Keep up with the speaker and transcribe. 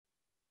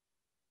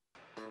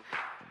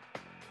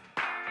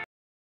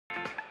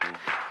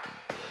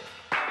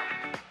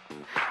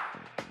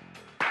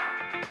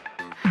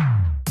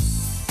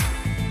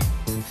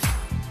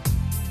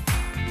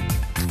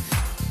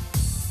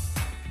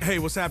Hey,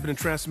 what's happening,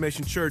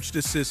 Transformation Church?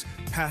 This is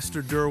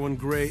Pastor Derwin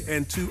Gray,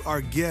 and to our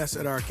guests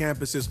at our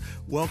campuses,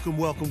 welcome,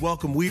 welcome,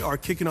 welcome. We are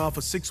kicking off a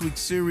 6-week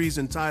series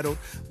entitled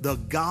The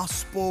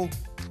Gospel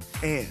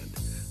And.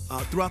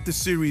 Throughout this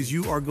series,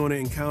 you are going to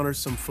encounter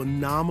some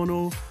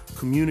phenomenal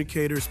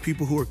communicators,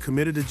 people who are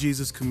committed to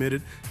Jesus,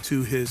 committed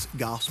to his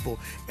gospel.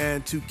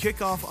 And to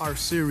kick off our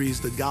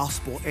series, The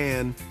Gospel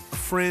And, a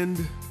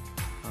friend,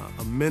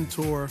 a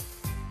mentor,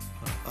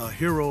 a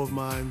hero of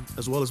mine,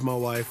 as well as my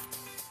wife,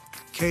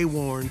 Kay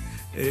Warren,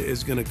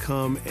 is going to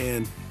come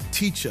and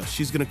teach us.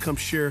 She's going to come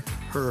share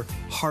her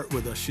heart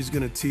with us. She's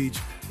going to teach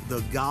the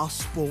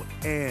gospel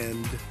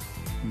and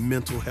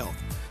mental health.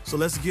 So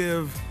let's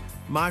give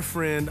my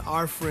friend,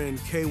 our friend,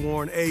 Kay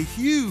Warren, a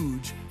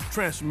huge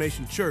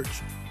Transformation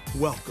Church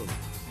welcome.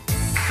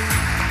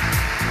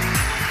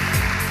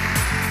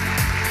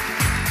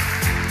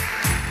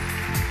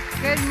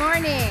 Good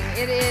morning.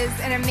 It is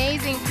an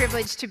amazing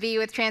privilege to be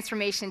with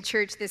Transformation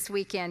Church this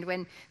weekend.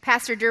 When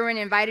Pastor Derwin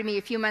invited me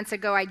a few months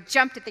ago, I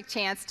jumped at the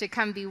chance to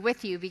come be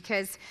with you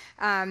because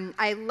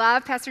I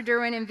love Pastor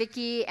Derwin and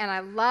Vicki, and I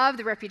love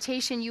the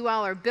reputation you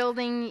all are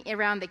building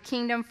around the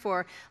kingdom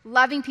for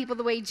loving people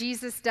the way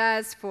Jesus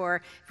does,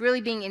 for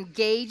really being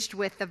engaged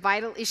with the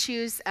vital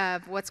issues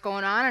of what's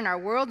going on in our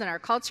world and our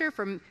culture,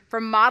 for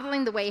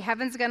modeling the way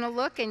heaven's going to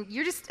look. And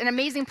you're just an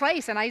amazing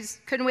place, and I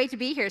just couldn't wait to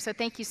be here. So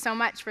thank you so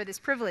much for this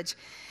privilege.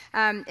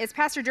 As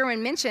Pastor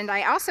Derwin mentioned,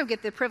 I also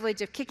get the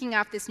privilege of kicking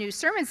off this new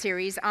sermon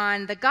series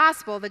on the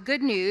gospel, the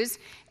good news,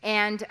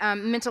 and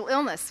mental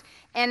illness.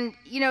 And,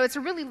 you know, it's a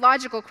really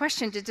logical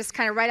question to just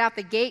kind of right out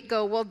the gate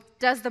go, well,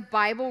 does the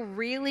Bible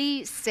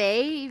really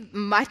say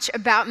much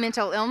about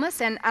mental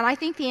illness? And I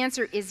think the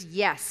answer is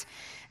yes.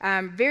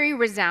 Very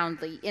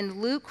resoundingly. In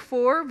Luke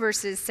 4,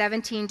 verses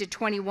 17 to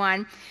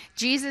 21,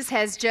 Jesus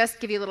has just,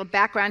 give you a little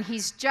background,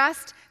 he's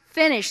just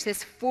finished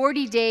this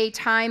 40-day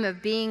time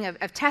of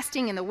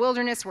testing in the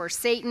wilderness where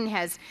Satan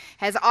has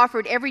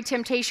offered every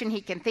temptation he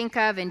can think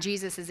of, and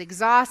Jesus is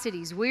exhausted,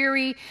 he's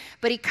weary,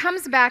 but he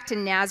comes back to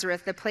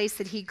Nazareth, the place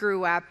that he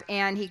grew up,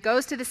 and he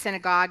goes to the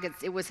synagogue.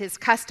 It was his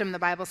custom, the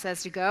Bible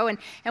says, to go,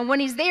 and when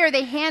he's there,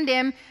 they hand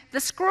him the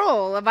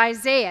scroll of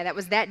Isaiah. That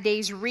was that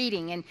day's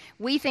reading, and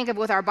we think of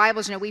with our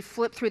Bibles, you know, we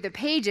flip through the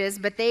pages,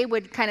 but they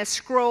would kind of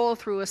scroll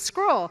through a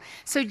scroll.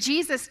 So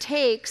Jesus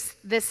takes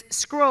this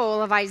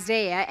scroll of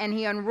Isaiah, and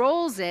he unrolls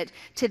it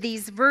to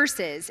these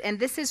verses, and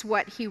this is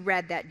what he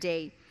read that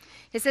day.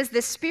 It says,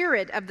 "The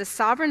Spirit of the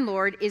Sovereign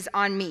Lord is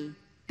on me,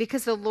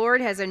 because the Lord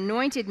has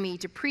anointed me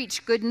to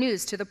preach good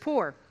news to the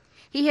poor.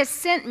 He has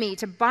sent me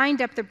to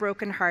bind up the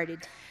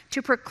brokenhearted,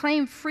 to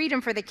proclaim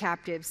freedom for the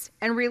captives,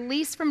 and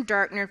release from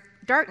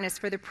darkness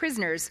for the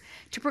prisoners,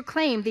 to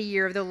proclaim the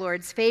year of the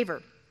Lord's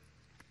favor."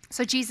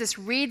 So Jesus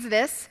reads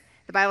this.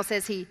 The Bible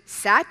says he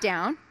sat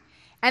down,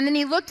 and then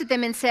he looked at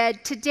them and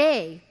said,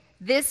 "Today,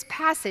 this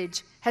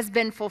passage has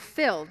been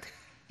fulfilled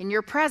in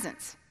your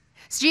presence."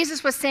 So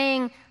Jesus was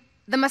saying,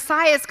 the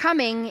Messiah is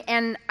coming,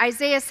 and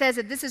Isaiah says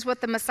that this is what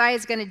the Messiah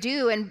is going to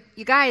do. And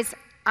you guys,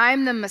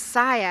 I'm the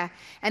Messiah,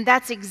 and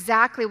that's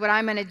exactly what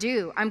I'm going to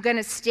do. I'm going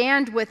to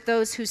stand with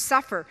those who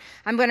suffer.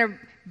 I'm going to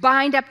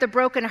bind up the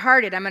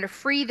brokenhearted. I'm going to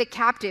free the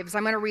captives.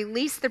 I'm going to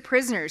release the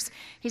prisoners.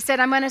 He said,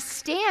 I'm going to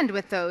stand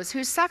with those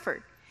who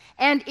suffered.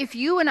 And if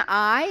you and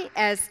I,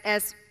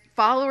 as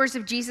followers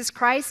of Jesus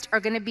Christ, are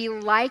going to be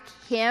like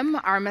him,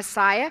 our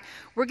Messiah,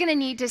 we're going to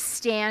need to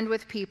stand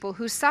with people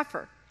who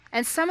suffer.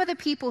 And some of the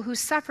people who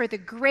suffer the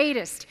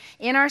greatest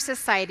in our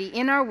society,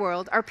 in our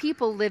world, are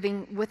people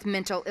living with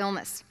mental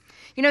illness.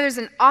 You know, there's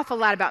an awful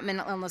lot about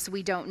mental illness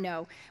we don't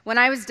know. When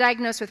I was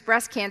diagnosed with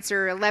breast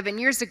cancer 11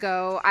 years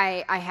ago,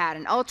 I had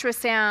an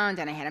ultrasound,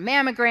 and I had a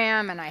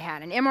mammogram, and I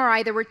had an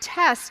MRI. There were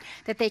tests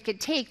that they could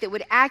take that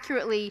would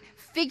accurately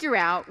figure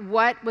out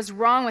what was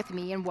wrong with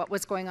me and what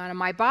was going on in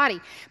my body.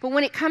 But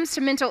when it comes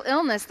to mental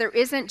illness, there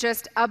isn't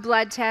just a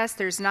blood test,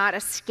 there's not a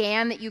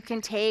scan that you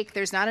can take,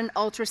 there's not an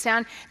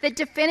ultrasound that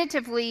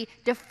definitively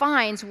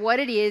defines what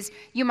it is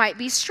you might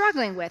be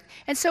struggling with.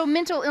 And so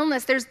mental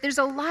illness, there's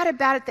a lot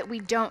about it that we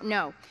don't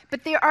know.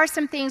 But there are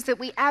some things that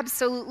we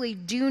absolutely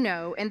do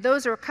know, and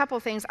those are a couple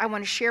things I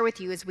want to share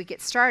with you as we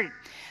get started.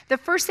 The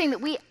first thing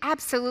that we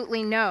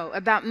absolutely know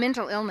about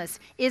mental illness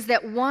is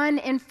that 1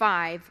 in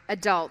 5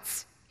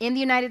 adults in the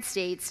United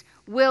States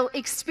will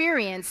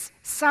experience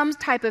some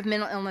type of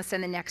mental illness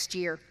in the next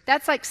year.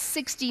 That's like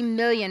 60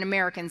 million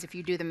Americans if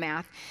you do the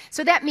math.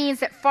 So that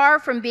means that far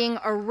from being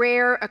a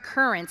rare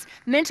occurrence,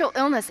 mental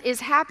illness is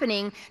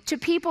happening to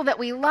people that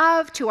we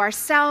love, to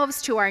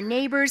ourselves, to our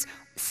neighbors.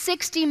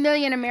 60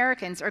 million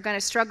Americans are going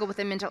to struggle with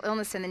a mental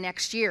illness in the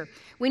next year.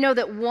 We know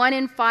that 1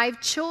 in 5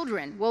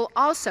 children will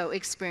also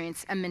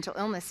experience a mental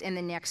illness in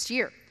the next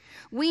year.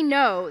 We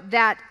know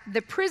that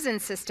the prison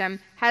system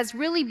has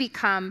really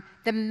become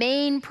the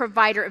main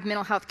provider of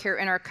mental health care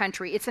in our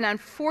country. It's an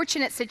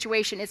unfortunate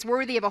situation. It's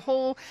worthy of a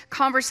whole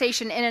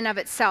conversation in and of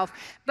itself.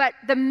 But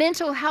the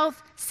mental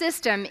health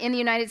system in the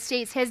United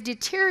States has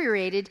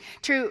deteriorated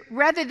to,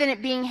 rather than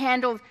it being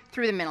handled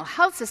through the mental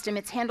health system,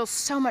 it's handled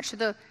so much through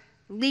the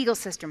legal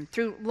system,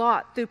 through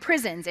law, through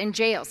prisons and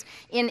jails.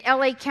 In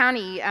LA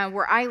County,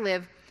 where I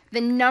live,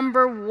 the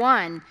number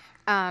one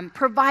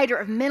provider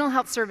of mental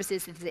health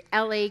services is the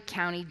LA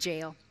County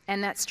Jail.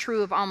 And that's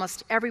true of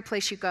almost every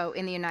place you go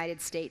in the United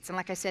States. And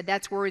like I said,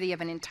 that's worthy of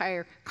an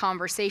entire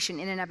conversation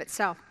in and of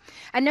itself.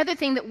 Another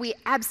thing that we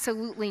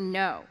absolutely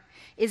know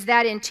is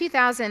that in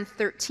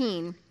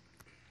 2013,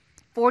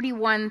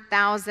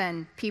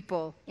 41,000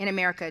 people in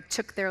America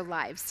took their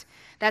lives.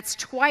 That's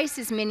twice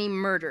as many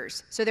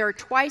murders. So there are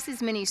twice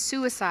as many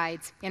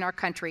suicides in our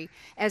country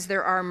as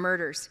there are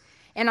murders.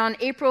 And on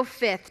April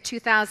 5th,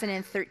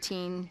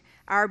 2013,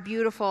 our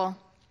beautiful,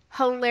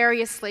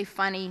 hilariously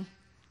funny,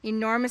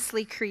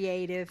 enormously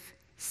creative,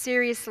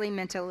 seriously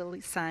mentally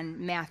ill son,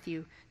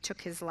 Matthew,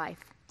 took his life.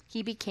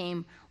 He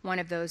became one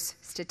of those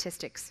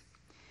statistics.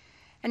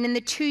 And in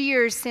the 2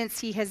 years since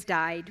he has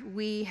died,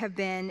 we have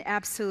been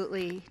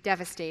absolutely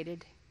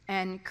devastated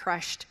and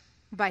crushed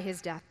by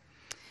his death.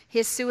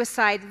 His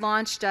suicide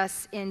launched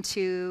us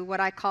into what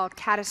I call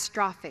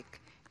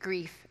catastrophic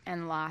grief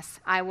and loss.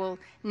 I will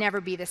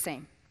never be the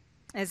same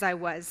as I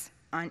was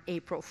on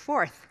April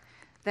 4th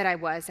that I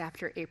was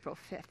after April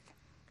 5th.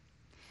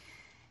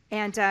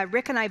 And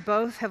Rick and I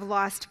both have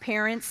lost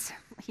parents.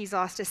 He's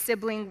lost a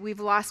sibling. We've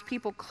lost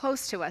people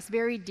close to us,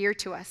 very dear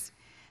to us,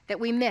 that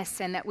we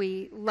miss and that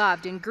we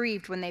loved and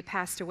grieved when they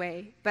passed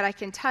away. But I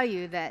can tell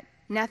you that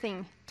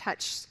nothing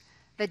touched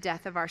the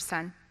death of our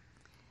son.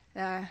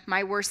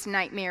 My worst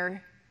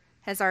nightmare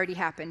has already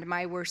happened.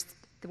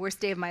 The worst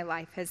day of my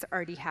life has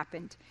already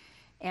happened.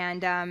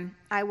 And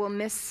I will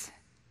miss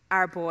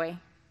our boy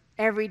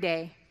every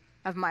day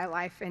of my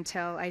life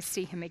until I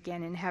see him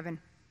again in heaven.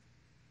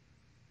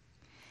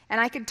 And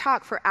I could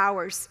talk for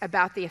hours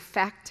about the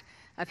effect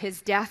of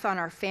his death on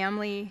our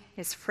family,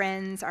 his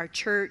friends, our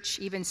church,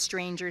 even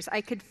strangers.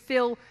 I could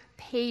fill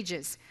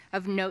pages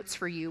of notes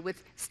for you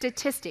with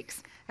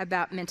statistics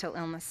about mental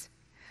illness.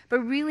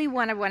 But really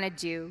what I want to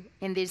do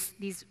in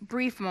these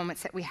brief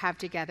moments that we have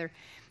together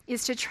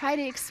is to try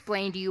to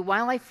explain to you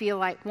why I feel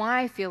like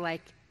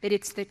that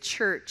it's the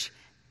church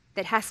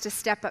that has to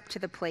step up to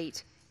the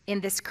plate in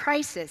this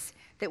crisis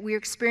that we're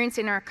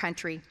experiencing in our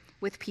country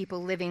with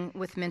people living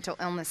with mental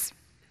illness.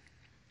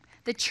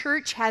 The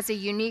church has a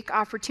unique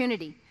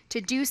opportunity to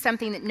do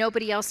something that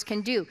nobody else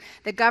can do.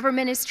 The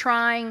government is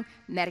trying,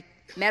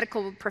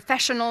 medical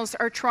professionals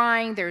are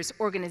trying, there's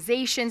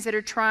organizations that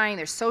are trying,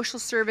 there's social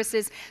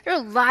services. There are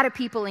a lot of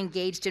people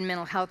engaged in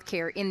mental health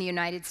care in the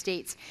United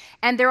States.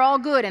 And they're all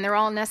good and they're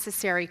all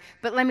necessary.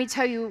 But let me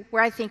tell you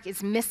where I think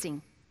is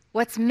missing.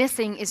 What's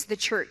missing is the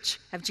church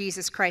of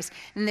Jesus Christ.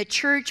 And the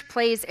church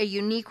plays a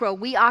unique role.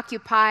 We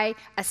occupy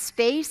a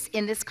space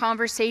in this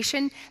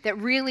conversation that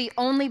really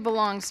only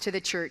belongs to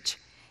the church.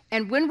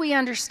 And when we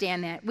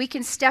understand that, we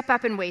can step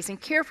up in ways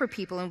and care for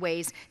people in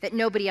ways that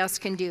nobody else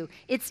can do.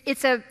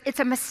 It's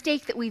a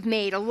mistake that we've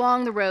made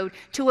along the road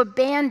to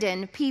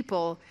abandon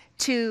people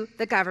to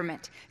the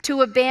government,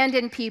 to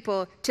abandon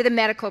people to the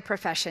medical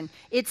profession.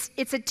 It's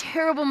a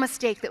terrible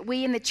mistake that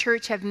we in the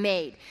church have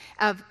made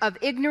of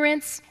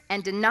ignorance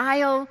and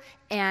denial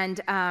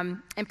and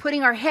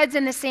putting our heads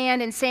in the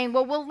sand and saying,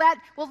 well, we'll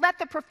let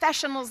the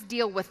professionals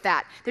deal with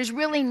that. There's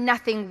really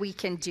nothing we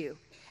can do.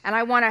 And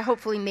I want to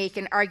hopefully make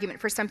an argument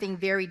for something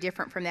very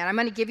different from that. I'm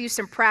going to give you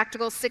six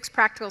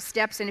practical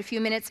steps in a few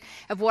minutes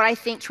of what I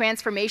think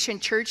Transformation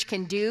Church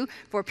can do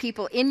for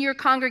people in your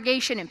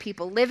congregation and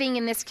people living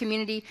in this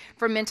community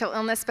for mental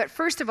illness. But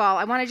first of all,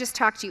 I want to just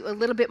talk to you a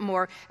little bit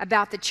more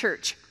about the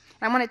church.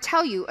 I want to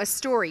tell you a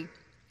story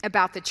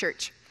about the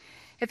church.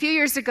 A few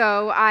years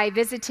ago, I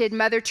visited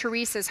Mother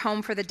Teresa's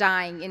Home for the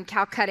Dying in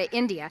Calcutta,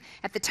 India.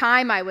 At the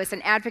time, I was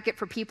an advocate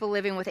for people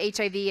living with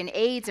HIV and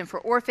AIDS and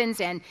for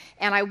orphans, and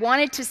I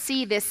wanted to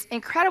see this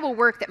incredible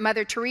work that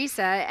Mother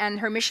Teresa and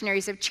her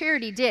Missionaries of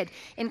Charity did.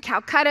 In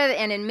Calcutta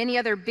and in many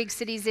other big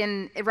cities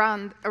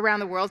around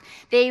the world,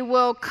 they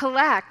will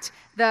collect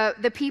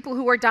the people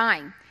who are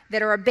dying,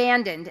 that are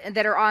abandoned,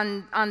 that are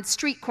on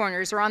street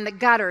corners or on the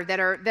gutter, that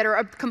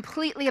are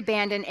completely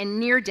abandoned and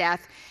near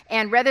death.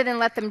 And rather than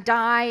let them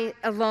die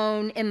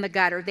alone in the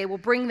gutter, they will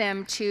bring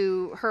them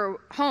to her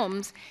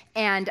homes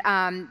and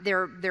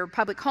their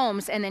public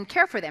homes and then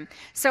care for them.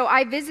 So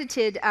I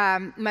visited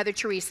Mother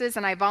Teresa's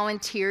and I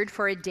volunteered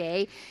for a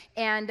day.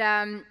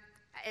 And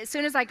as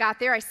soon as I got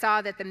there, I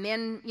saw that the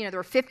men, there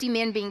were 50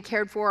 men being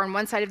cared for on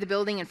one side of the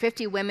building and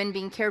 50 women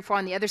being cared for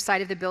on the other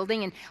side of the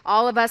building. And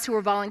all of us who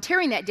were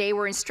volunteering that day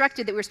were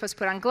instructed that we were supposed to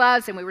put on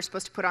gloves and we were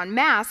supposed to put on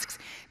masks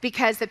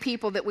because the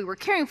people that we were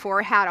caring for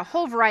had a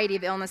whole variety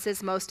of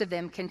illnesses, most of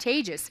them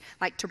contagious,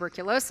 like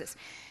tuberculosis.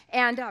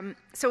 And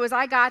so as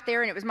I got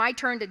there and it was my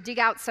turn to dig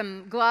out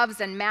some gloves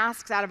and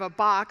masks out of a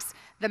box,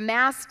 the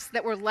masks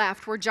that were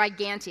left were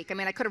gigantic. I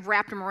mean, I could have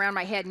wrapped them around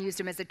my head and used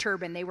them as a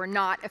turban. They were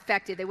not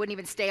effective. They wouldn't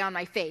even stay on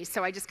my face.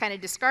 So I just kind of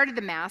discarded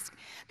the mask.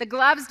 The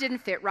gloves didn't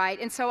fit right.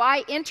 And so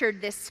I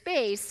entered this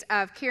space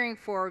of caring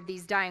for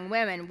these dying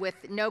women with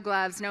no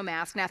gloves, no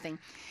mask, nothing.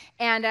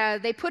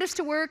 And they put us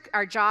to work.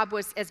 Our job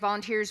was, as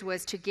volunteers,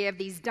 was to give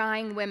these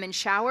dying women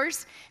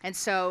showers. And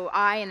so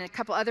I and a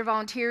couple other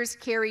volunteers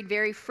carried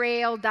very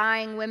frail,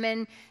 dying women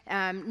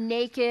women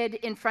naked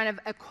in front of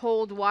a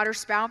cold water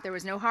spout. There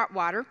was no hot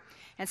water.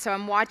 And so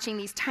I'm watching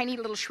these tiny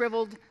little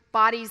shriveled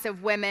bodies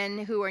of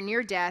women who are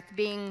near death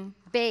being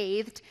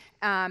bathed,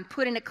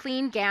 put in a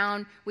clean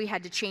gown. We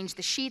had to change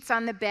the sheets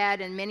on the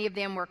bed, and many of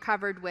them were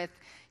covered with,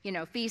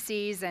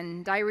 feces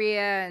and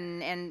diarrhea,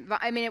 and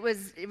I mean, it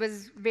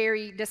was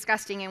very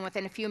disgusting. And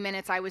within a few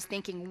minutes, I was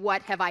thinking,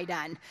 what have I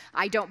done?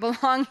 I don't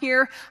belong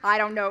here. I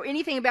don't know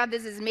anything about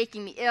this. This is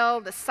making me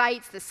ill. The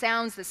sights, the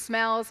sounds, the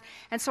smells.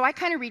 And so I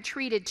kind of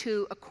retreated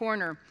to a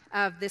corner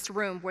of this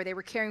room where they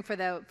were caring for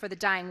the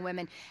dying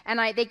women. And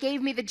they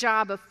gave me the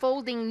job of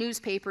folding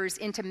newspapers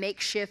into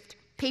makeshift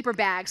paper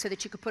bags so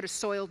that you could put a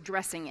soiled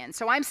dressing in.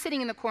 So I'm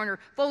sitting in the corner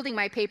folding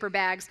my paper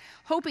bags,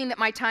 hoping that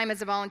my time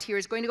as a volunteer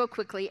is going to go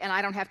quickly and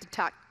I don't have to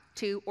talk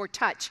to or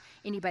touch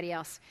anybody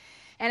else.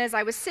 And as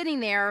I was sitting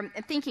there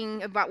and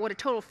thinking about what a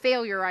total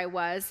failure I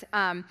was,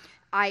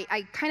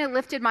 I kind of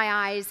lifted my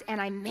eyes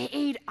and I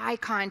made eye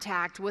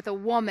contact with a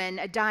woman,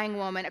 a dying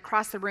woman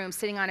across the room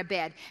sitting on a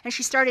bed. And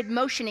she started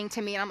motioning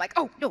to me and I'm like,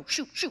 oh, no,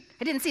 shoot,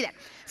 I didn't see that.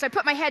 So I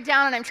put my head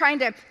down and I'm trying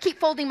to keep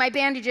folding my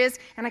bandages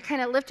and I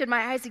kind of lifted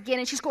my eyes again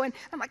and she's going,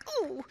 I'm like,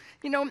 oh,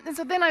 and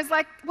so then I was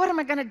like, what am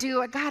I going to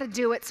do? I got to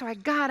do it. So I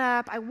got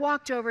up, I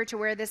walked over to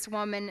where this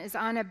woman is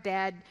on a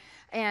bed,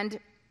 and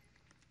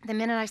the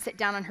minute I sit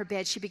down on her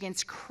bed, she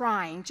begins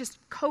crying, just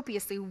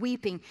copiously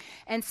weeping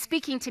and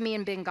speaking to me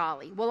in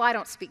Bengali. Well, I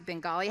don't speak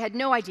Bengali. I had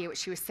no idea what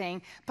she was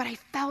saying, but I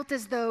felt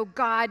as though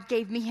God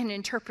gave me an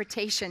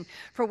interpretation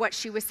for what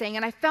she was saying.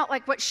 And I felt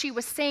like what she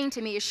was saying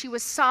to me as she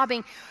was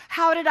sobbing,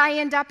 how did I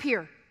end up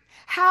here?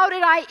 How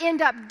did I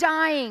end up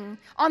dying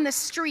on the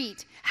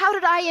street? How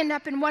did I end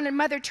up in one of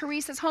Mother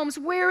Teresa's homes?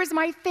 Where is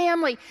my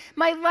family?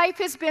 My life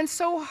has been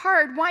so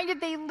hard. Why did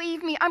they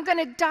leave me? I'm going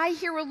to die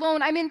here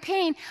alone. I'm in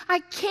pain. I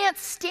can't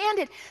stand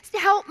it.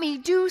 Help me,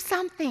 do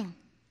something.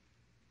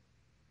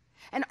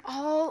 And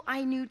all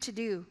I knew to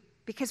do,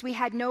 because we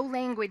had no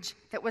language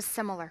that was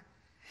similar,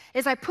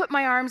 is I put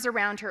my arms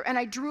around her and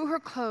I drew her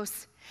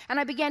close and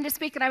I began to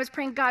speak, and I was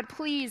praying, God,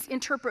 please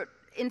interpret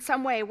in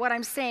some way what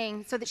I'm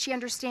saying so that she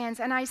understands.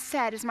 And I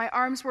said, as my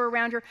arms were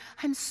around her,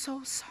 I'm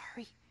so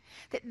sorry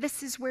that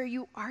this is where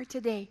you are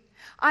today.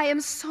 I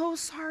am so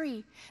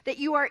sorry that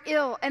you are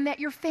ill and that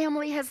your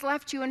family has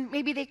left you and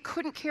maybe they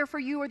couldn't care for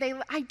you, or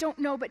I don't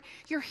know, but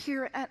you're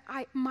here and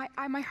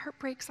my heart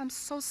breaks. I'm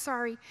so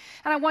sorry.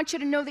 And I want you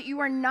to know that you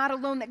are not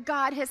alone, that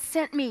God has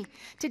sent me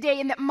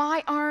today, and that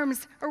my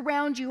arms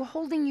around you,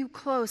 holding you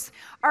close,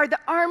 are the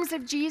arms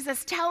of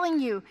Jesus telling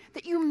you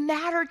that you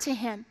matter to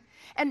him.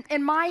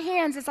 And my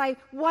hands, as I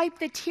wipe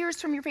the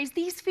tears from your face,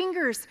 these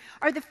fingers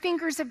are the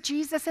fingers of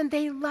Jesus, and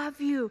they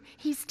love you.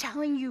 He's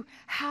telling you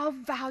how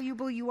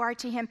valuable you are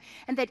to him,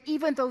 and that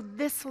even though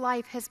this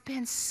life has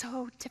been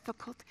so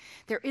difficult,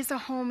 there is a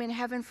home in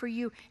heaven for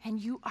you, and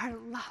you are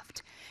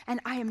loved, and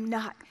I am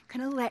not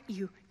going to let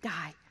you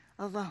die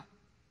alone.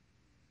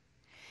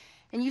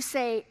 And you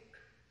say,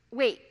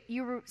 wait,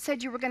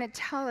 said you were going to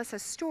tell us a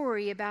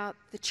story about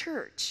the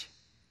church.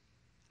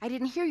 I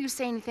didn't hear you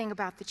say anything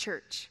about the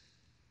church.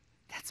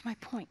 That's my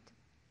point.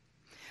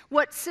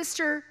 What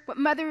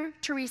Mother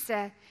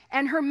Teresa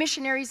and her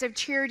missionaries of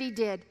charity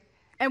did,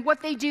 and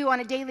what they do on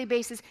a daily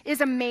basis,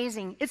 is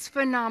amazing. It's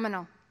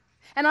phenomenal.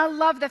 And I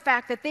love the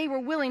fact that they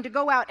were willing to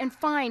go out and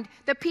find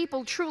the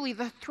people, truly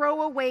the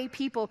throwaway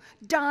people,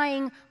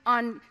 dying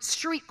on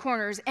street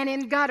corners and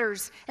in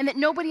gutters, and that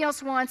nobody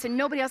else wants and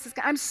nobody else is.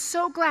 I'm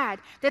so glad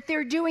that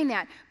they're doing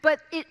that.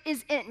 But it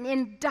is an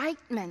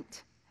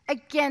indictment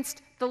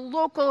against the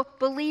local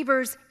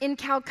believers in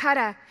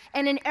Calcutta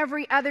and in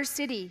every other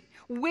city.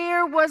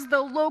 Where was the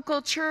local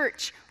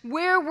church?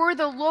 Where were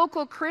the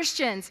local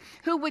Christians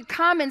who would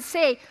come and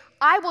say,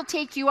 I will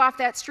take you off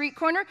that street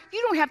corner.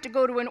 You don't have to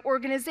go to an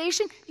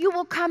organization. You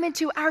will come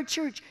into our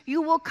church.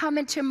 You will come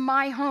into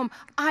my home.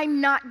 I'm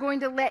not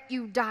going to let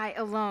you die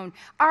alone.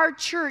 Our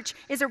church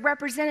is a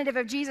representative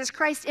of Jesus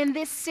Christ in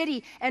this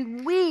city,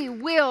 and we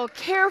will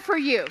care for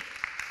you.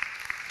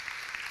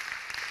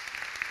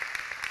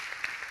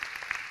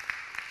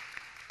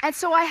 And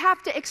so I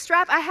have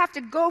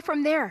to go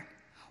from there.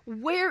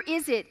 Where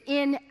is it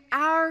in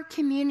our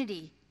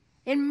community,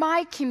 in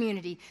my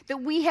community,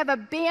 that we have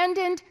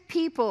abandoned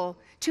people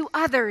to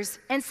others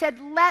and said,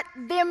 let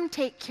them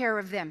take care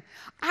of them?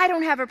 I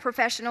don't have a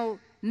professional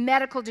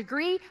medical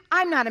degree.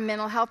 I'm not a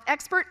mental health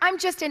expert. I'm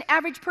just an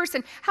average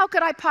person. How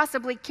could I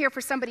possibly care for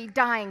somebody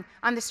dying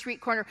on the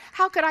street corner?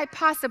 How could I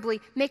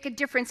possibly make a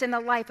difference in the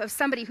life of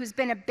somebody who's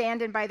been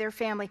abandoned by their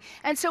family?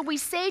 And so we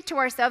say to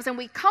ourselves, and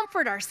we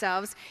comfort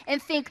ourselves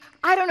and think,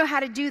 I don't know how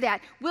to do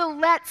that. We'll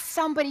let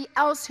somebody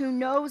else who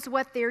knows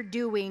what they're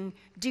doing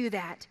do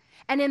that.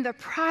 And in the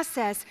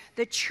process,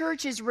 the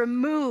church is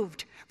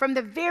removed from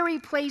the very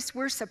place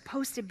we're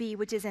supposed to be,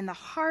 which is in the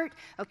heart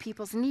of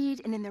people's need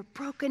and in their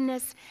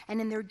brokenness and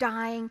in their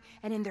dying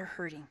and in their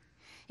hurting.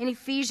 In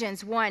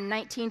Ephesians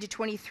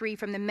 1:19-23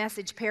 from the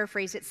Message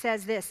paraphrase, it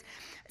says this.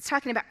 It's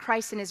talking about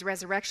Christ and his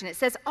resurrection. It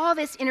says, all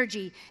this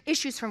energy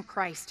issues from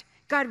Christ,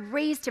 God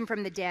raised him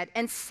from the dead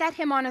and set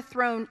him on a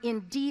throne in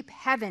deep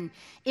heaven,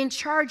 in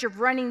charge of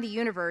running the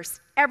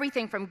universe,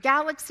 everything from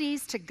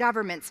galaxies to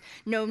governments,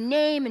 no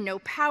name and no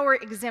power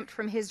exempt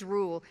from his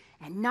rule,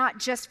 and not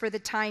just for the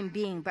time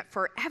being, but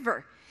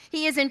forever.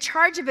 He is in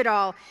charge of it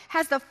all,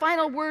 has the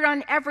final word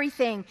on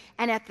everything,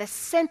 and at the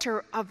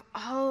center of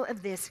all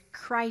of this,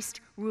 Christ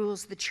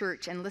rules the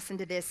church. And listen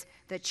to this,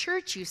 the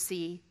church, you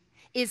see,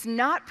 is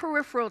not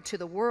peripheral to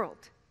the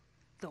world.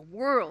 The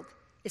world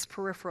is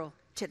peripheral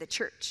to the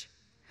church.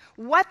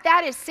 What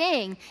that is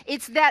saying,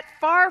 it's that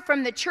far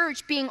from the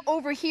church being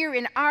over here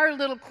in our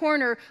little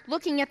corner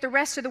looking at the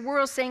rest of the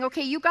world saying,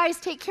 okay, you guys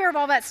take care of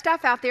all that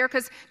stuff out there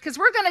because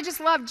we're going to just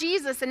love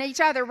Jesus and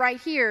each other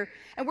right here,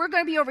 and we're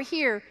going to be over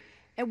here.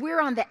 And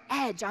we're on the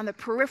edge, on the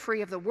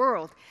periphery of the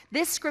world.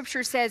 This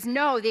scripture says,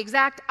 no, the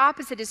exact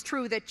opposite is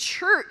true. The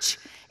church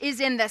is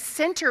in the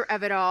center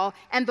of it all,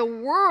 and the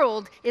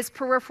world is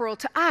peripheral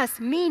to us,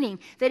 meaning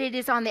that it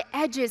is on the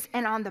edges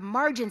and on the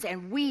margins,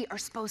 and we are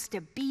supposed to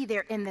be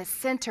there in the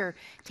center,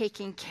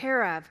 taking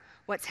care of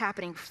what's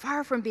happening,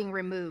 far from being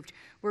removed.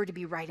 We're to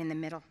be right in the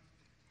middle.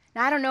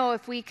 Now, I don't know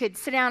if we could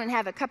sit down and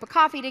have a cup of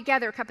coffee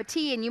together, a cup of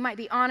tea, and you might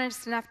be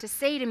honest enough to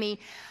say to me,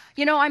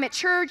 you know, I'm at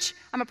church,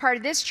 I'm a part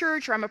of this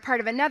church, or I'm a part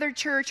of another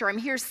church, or I'm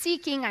here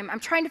seeking, I'm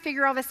trying to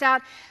figure all this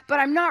out, but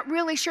I'm not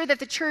really sure that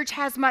the church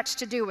has much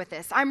to do with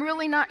this. I'm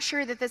really not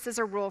sure that this is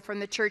a rule from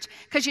the church,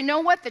 because you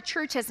know what? The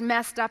church has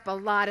messed up a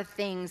lot of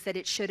things that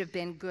it should have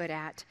been good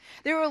at.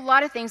 There are a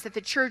lot of things that the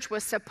church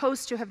was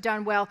supposed to have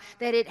done well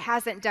that it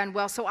hasn't done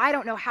well, so I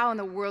don't know how in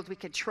the world we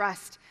could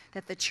trust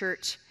that the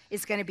church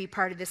is going to be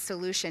part of this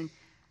solution.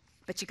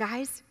 But you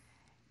guys,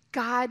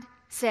 God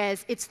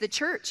says it's the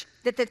church,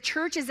 that the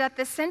church is at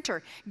the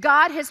center.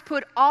 God has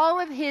put all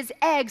of his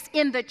eggs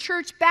in the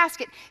church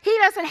basket. He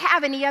doesn't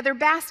have any other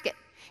basket.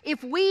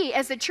 If we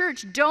as a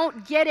church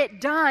don't get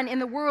it done in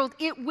the world,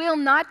 it will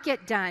not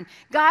get done.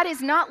 God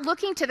is not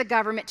looking to the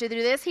government to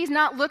do this. He's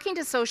not looking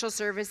to social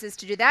services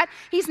to do that.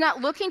 He's not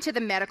looking to the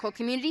medical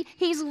community.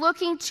 He's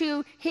looking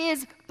to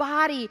his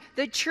body,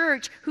 the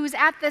church, who's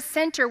at the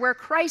center where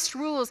Christ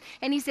rules.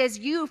 And he says,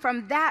 you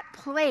from that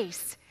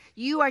place,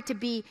 you are to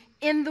be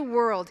in the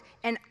world,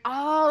 and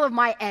all of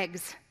my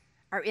eggs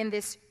are in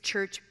this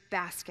church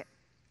basket.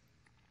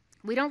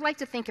 We don't like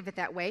to think of it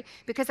that way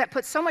because that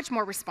puts so much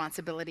more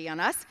responsibility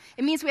on us.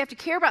 It means we have to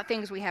care about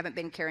things we haven't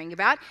been caring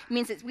about. It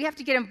means that we have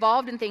to get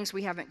involved in things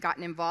we haven't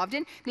gotten involved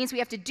in. It means we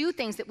have to do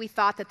things that we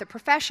thought that the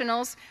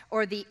professionals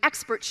or the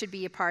experts should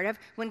be a part of,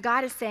 when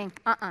God is saying,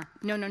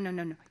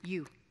 no,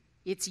 you.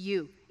 It's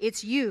you.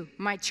 It's you,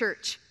 my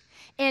church.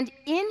 And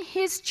in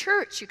his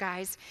church, you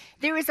guys,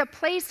 there is a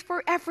place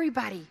for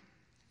everybody,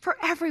 for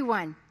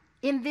everyone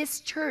in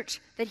this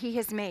church that he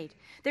has made.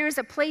 There is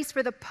a place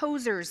for the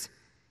posers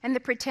and the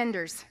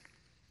pretenders.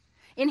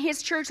 In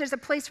his church, there's a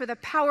place for the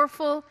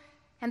powerful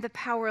and the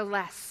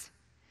powerless.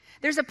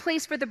 There's a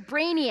place for the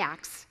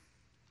brainiacs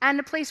and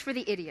a place for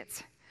the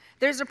idiots.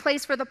 There's a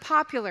place for the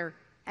popular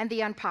and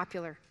the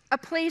unpopular. A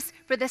place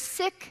for the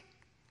sick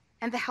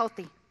and the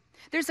healthy.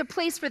 There's a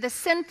place for the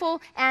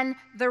sinful and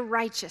the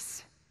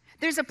righteous.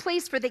 There's a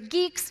place for the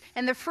geeks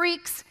and the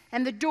freaks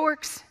and the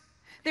dorks.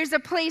 There's a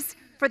place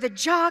for the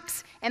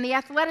jocks and the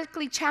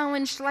athletically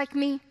challenged like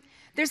me.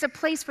 There's a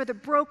place for the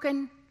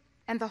broken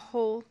and the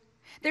whole.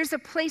 There's a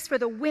place for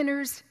the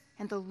winners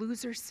and the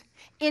losers.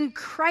 In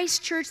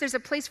Christ Church, there's a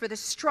place for the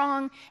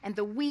strong and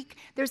the weak.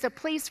 There's a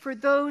place for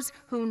those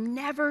who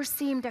never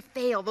seem to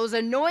fail, those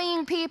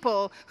annoying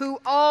people who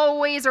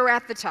always are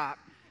at the top.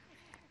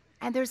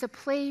 And there's a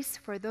place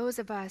for those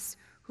of us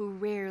who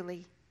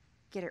rarely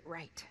get it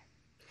right.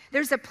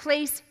 There's a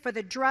place for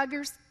the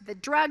druggers, the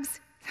drugs,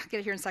 I'll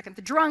get it here in a second,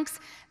 the drunks,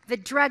 the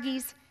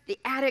druggies, the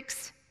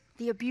addicts,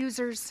 the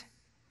abusers,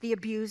 the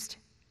abused.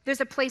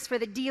 There's a place for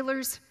the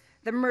dealers,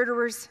 the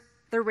murderers,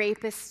 the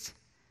rapists,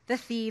 the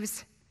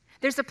thieves.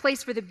 There's a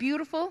place for the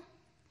beautiful,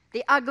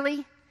 the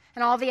ugly,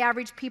 and all the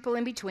average people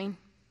in between.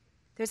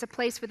 There's a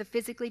place for the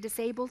physically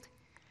disabled.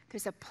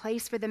 There's a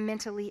place for the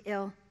mentally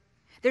ill.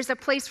 There's a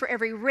place for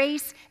every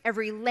race,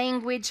 every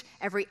language,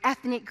 every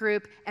ethnic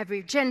group,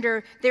 every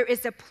gender. There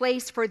is a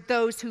place for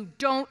those who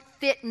don't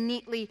fit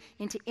neatly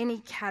into any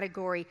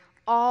category.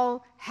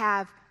 All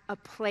have a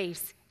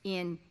place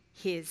in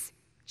his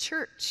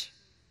church.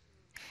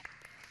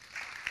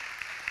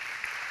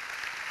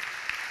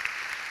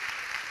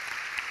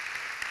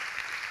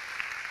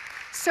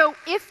 So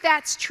if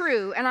that's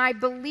true, and I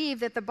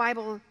believe that the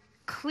Bible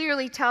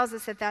clearly tells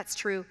us that that's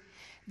true,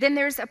 then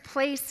there's a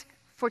place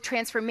for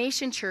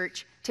Transformation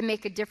Church to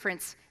make a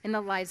difference in the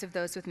lives of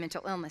those with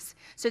mental illness.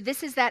 So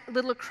this is that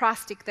little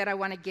acrostic that I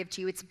want to give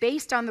to you. It's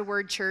based on the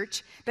word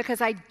church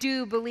because I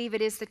do believe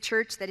it is the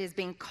church that is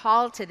being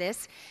called to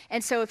this.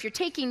 And so if you're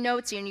taking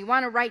notes and you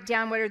want to write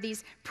down what are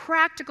these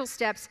practical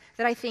steps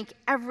that I think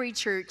every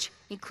church,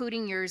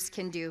 including yours,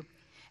 can do.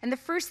 And the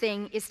first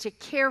thing is to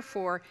care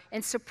for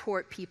and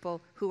support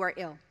people who are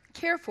ill.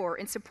 Care for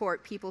and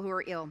support people who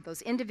are ill,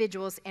 those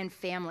individuals and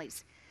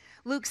families.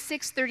 Luke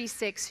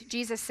 6:36,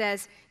 Jesus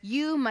says,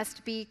 you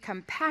must be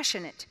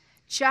compassionate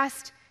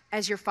just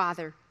as your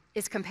Father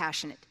is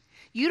compassionate.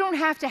 You don't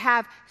have to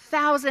have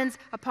thousands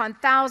upon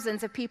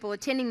thousands of people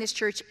attending this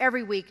church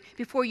every week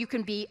before you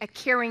can be a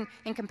caring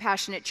and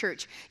compassionate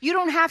church. You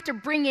don't have to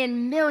bring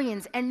in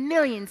millions and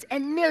millions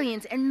and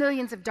millions and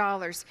millions of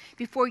dollars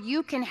before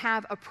you can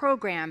have a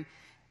program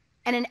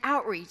and an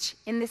outreach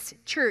in this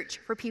church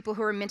for people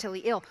who are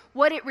mentally ill.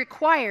 What it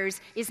requires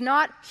is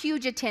not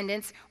huge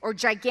attendance or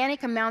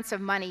gigantic amounts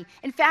of money.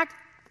 In fact,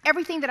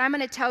 everything that I'm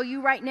going to tell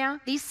you right now,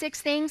 these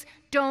 6 things,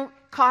 don't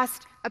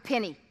cost a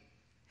penny.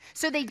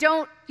 So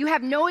you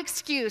have no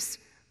excuse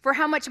for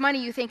how much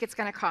money you think it's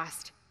going to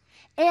cost.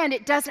 And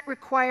it doesn't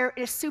require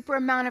a super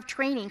amount of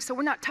training. So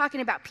we're not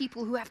talking about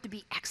people who have to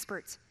be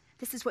experts.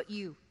 This is what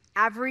you,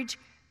 average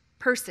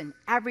person,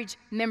 average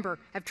member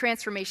of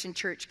Transformation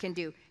Church can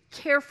do.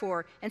 Care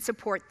for and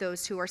support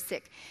those who are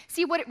sick.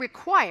 See, what it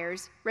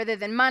requires, rather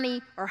than money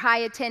or high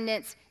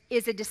attendance,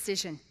 is a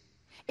decision.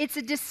 It's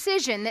a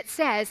decision that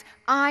says,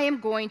 I am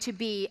going to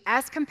be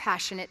as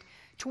compassionate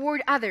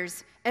toward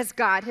others as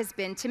God has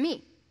been to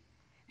me.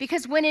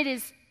 Because when it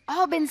has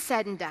all been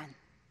said and done,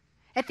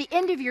 at the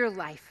end of your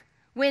life,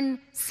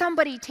 when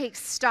somebody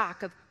takes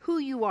stock of who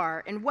you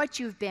are and what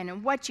you've been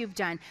and what you've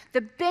done,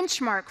 the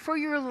benchmark for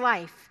your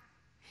life,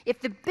 if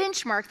the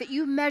benchmark that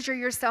you measure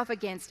yourself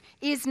against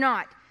is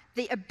not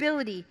the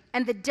ability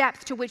and the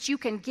depth to which you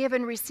can give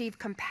and receive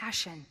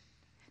compassion,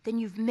 then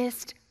you've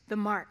missed the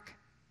mark.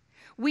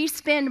 We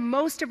spend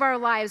most of our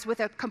lives with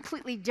a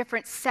completely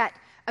different set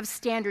of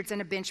standards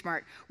and a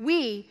benchmark.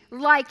 We,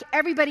 like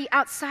everybody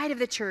outside of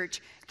the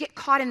church, get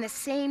caught in the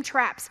same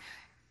traps,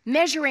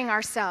 measuring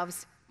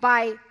ourselves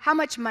by how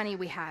much money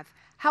we have,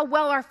 how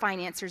well our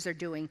finances are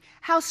doing,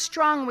 how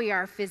strong we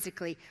are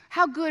physically,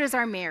 how good is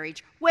our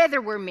marriage,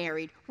 whether we're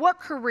married, what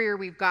career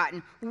we've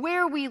gotten,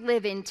 where we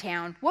live in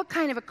town, what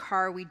kind of a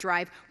car we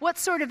drive, what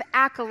sort of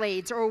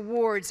accolades or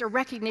awards or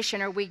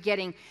recognition are we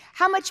getting,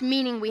 how much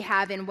meaning we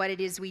have in what it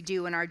is we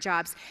do in our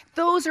jobs.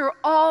 Those are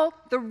all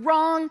the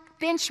wrong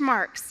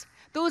benchmarks.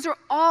 Those are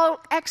all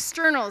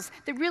externals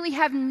that really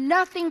have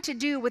nothing to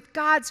do with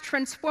God's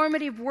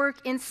transformative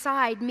work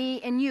inside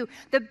me and you.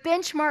 The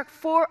benchmark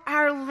for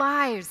our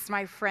lives,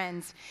 my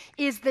friends,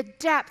 is the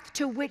depth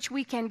to which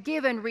we can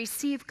give and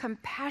receive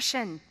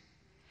compassion.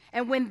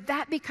 And when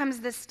that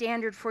becomes the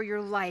standard for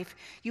your life,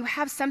 you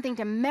have something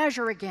to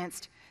measure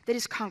against that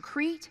is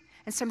concrete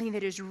and something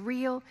that is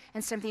real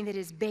and something that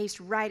is based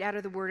right out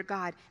of the Word of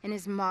God and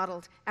is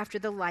modeled after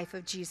the life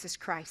of Jesus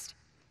Christ.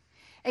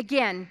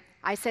 Again,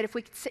 I said if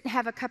we could sit and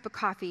have a cup of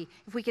coffee,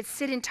 if we could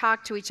sit and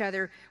talk to each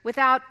other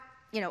without,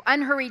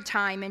 unhurried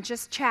time and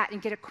just chat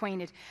and get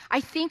acquainted,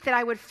 I think that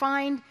I would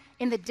find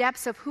in the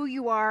depths of who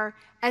you are,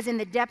 as in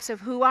the depths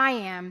of who I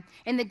am,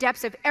 in the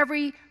depths of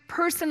every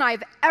person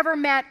I've ever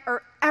met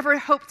or ever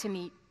hoped to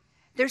meet,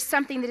 there's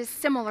something that is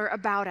similar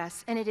about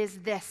us, and it is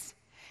this.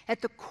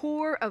 At the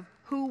core of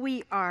who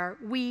we are,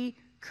 we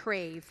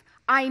crave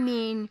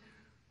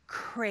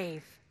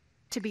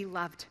to be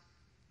loved,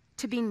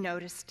 to be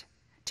noticed,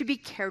 to be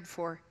cared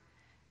for,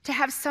 to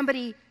have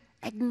somebody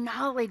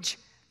acknowledge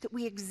that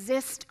we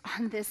exist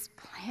on this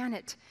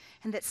planet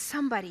and that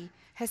somebody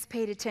has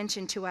paid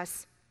attention to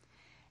us.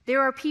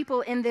 There are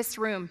people in this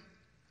room,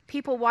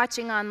 people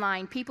watching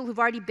online, people who've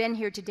already been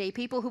here today,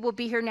 people who will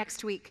be here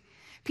next week,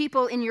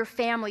 people in your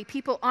family,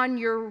 people on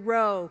your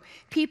row,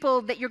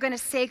 people that you're going to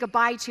say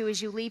goodbye to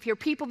as you leave here,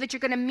 people that you're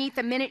going to meet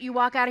the minute you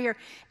walk out of here,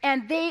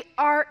 and they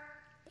are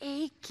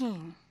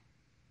aching.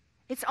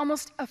 It's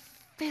almost a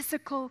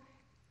physical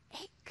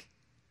ache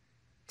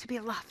to be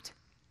loved,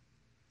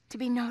 to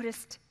be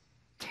noticed,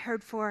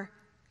 cared for,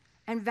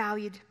 and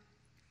valued.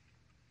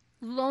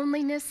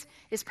 Loneliness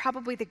is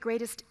probably the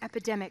greatest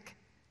epidemic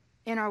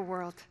in our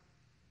world.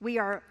 We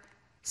are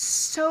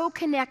so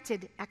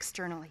connected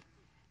externally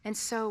and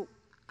so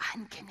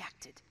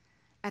unconnected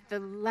at the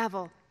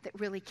level that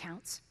really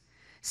counts.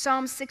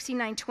 Psalm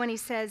 69:20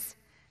 says,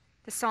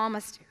 the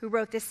psalmist who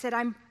wrote this said,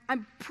 I'm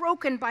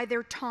broken by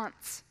their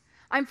taunts.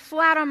 I'm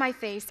flat on my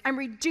face. I'm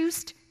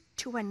reduced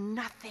to a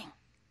nothing.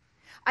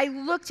 I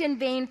looked in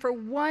vain for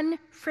one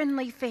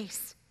friendly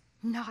face,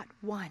 not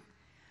one.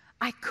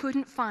 I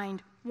couldn't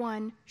find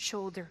one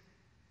shoulder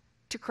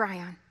to cry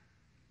on.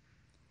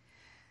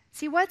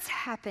 See, what's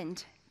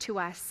happened to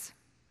us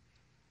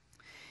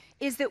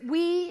is that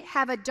we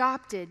have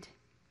adopted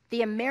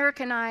the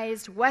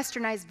Americanized,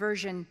 westernized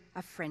version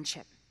of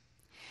friendship.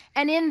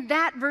 And in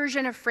that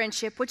version of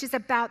friendship, which is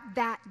about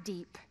that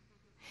deep,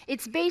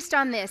 it's based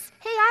on this: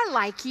 hey, I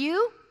like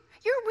you.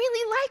 You're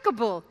really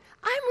likable.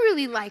 I'm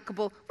really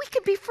likable. We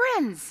could be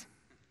friends.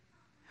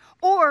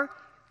 Or,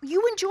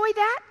 you enjoy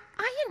that?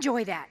 I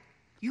enjoy that.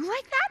 You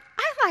like that?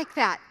 I like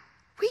that.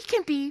 We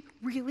can be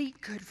really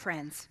good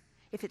friends.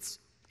 If it's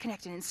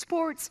connected in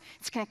sports,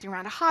 it's connecting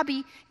around a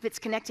hobby, if it's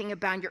connecting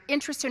about your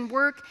interest in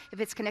work, if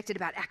it's connected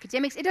about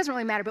academics, it doesn't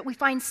really matter, but we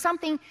find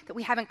something that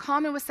we have in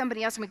common with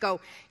somebody else and we go,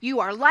 you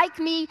are like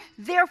me,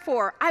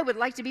 therefore I would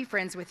like to be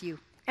friends with you.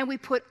 And we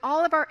put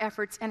all of our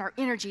efforts and our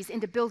energies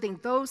into building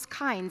those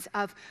kinds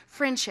of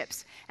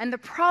friendships. And the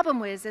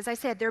problem is, as I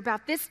said, they're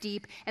about this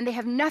deep and they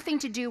have nothing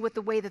to do with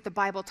the way that the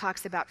Bible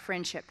talks about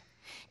friendship.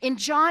 In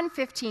John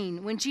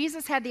 15, when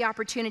Jesus had the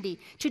opportunity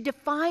to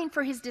define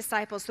for his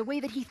disciples the way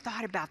that he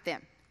thought about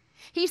them,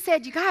 he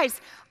said, you guys,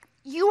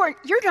 you're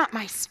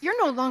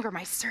no longer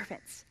my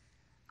servants.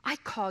 I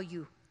call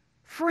you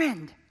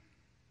friend.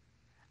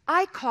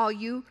 I call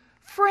you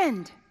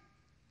friend.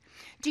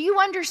 Do you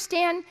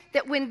understand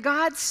that when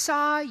God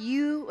saw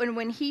you and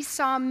when he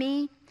saw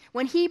me,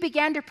 when he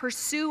began to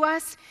pursue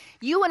us,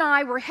 you and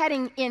I were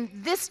heading in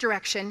this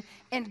direction,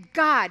 and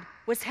God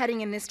was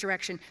heading in this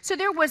direction. So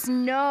there was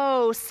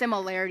no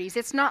similarities.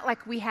 It's not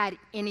like we had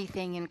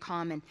anything in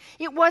common.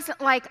 It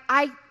wasn't like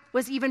I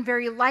was even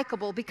very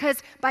likable,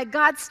 because by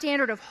God's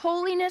standard of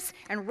holiness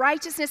and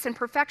righteousness and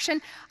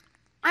perfection,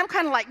 I'm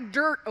kind of like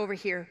dirt over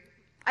here.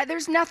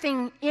 There's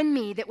nothing in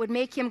me that would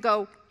make him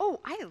go, oh,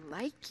 I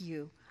like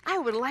you. I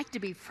would like to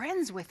be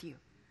friends with you.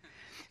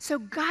 So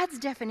God's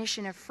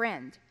definition of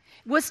friend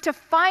was to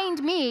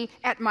find me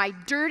at my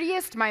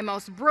dirtiest, my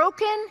most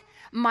broken,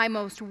 my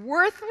most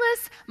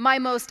worthless, my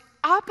most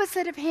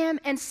opposite of him,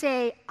 and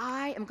say,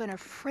 I am going to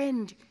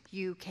friend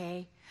you,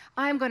 Kay.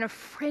 I'm going to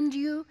friend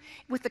you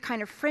with the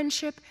kind of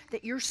friendship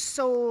that your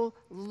soul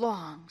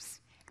longs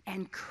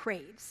and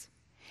craves.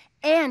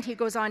 And he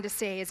goes on to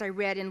say, as I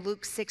read in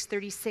Luke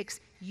 6:36,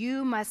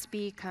 you must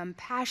be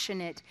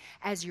compassionate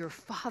as your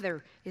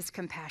Father is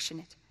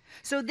compassionate.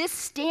 So this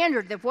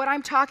standard of what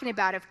I'm talking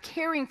about, of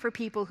caring for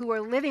people who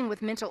are living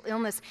with mental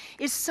illness,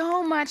 is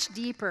so much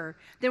deeper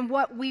than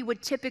what we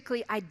would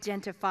typically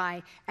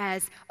identify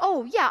as,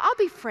 oh, yeah, I'll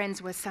be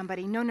friends with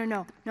somebody.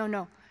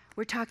 No.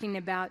 We're talking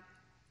about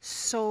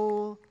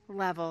soul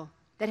level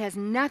that has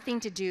nothing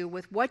to do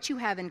with what you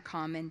have in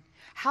common,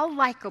 how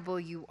likable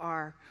you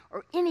are,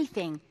 or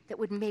anything that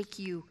would make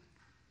you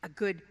a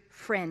good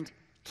friend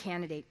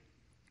candidate.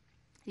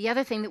 The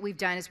other thing that we've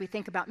done as we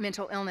think about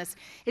mental illness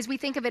is we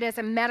think of it as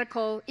a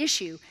medical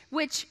issue,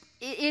 which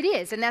it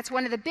is, and that's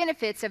one of the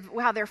benefits of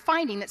how they're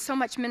finding that so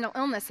much mental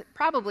illness,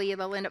 probably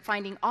they'll end up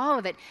finding all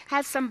of it,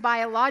 has some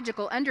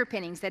biological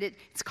underpinnings, that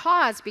it's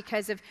caused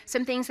because of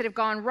some things that have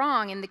gone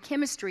wrong in the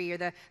chemistry or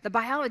the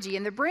biology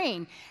in the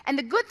brain. And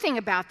the good thing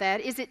about that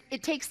is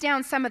it takes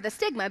down some of the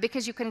stigma,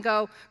 because you can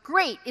go,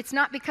 great, it's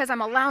not because I'm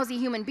a lousy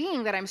human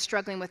being that I'm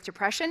struggling with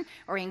depression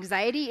or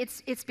anxiety,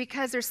 it's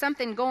because there's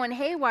something going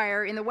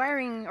haywire in the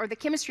wiring or the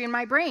chemistry in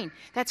my brain.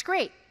 That's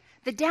great.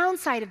 The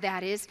downside of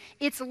that is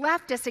it's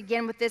left us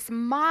again with this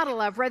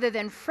model of, rather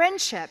than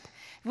friendship,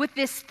 with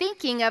this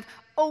thinking of,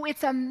 oh,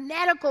 it's a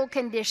medical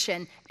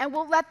condition, and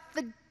we'll let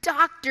the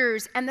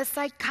doctors and the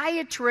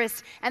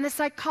psychiatrists and the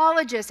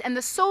psychologists and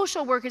the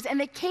social workers and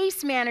the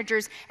case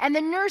managers and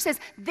the nurses,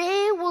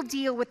 they will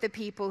deal with the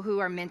people who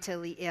are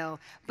mentally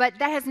ill. But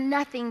that has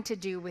nothing to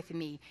do with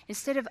me.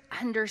 Instead of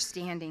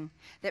understanding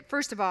that,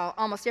 first of all,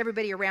 almost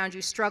everybody around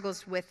you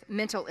struggles with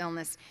mental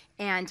illness,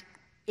 and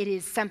it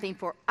is something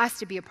for us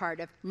to be a part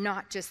of,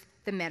 not just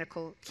the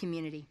medical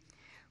community.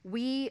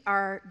 We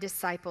are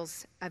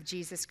disciples of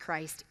Jesus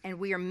Christ, and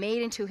we are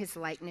made into his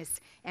likeness,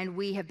 and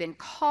we have been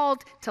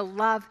called to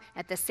love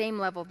at the same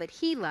level that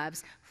he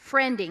loves,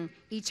 friending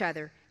each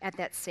other at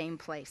that same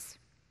place.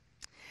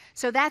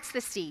 So that's the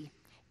C.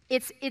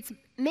 It's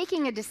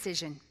making a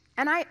decision.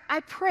 And I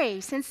pray,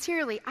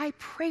 sincerely, I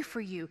pray for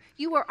you.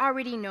 You are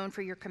already known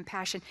for your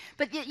compassion.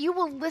 But yet you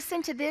will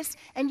listen to this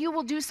and you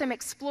will do some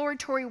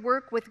exploratory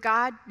work with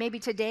God, maybe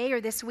today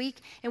or this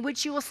week, in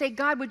which you will say,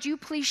 God, would you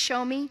please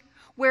show me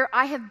where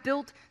I have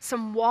built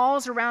some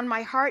walls around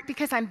my heart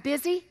because I'm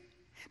busy,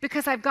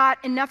 because I've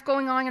got enough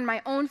going on in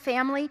my own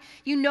family.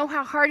 You know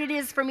how hard it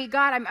is for me,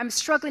 God. I'm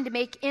struggling to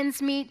make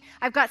ends meet.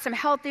 I've got some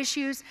health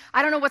issues.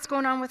 I don't know what's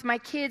going on with my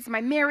kids.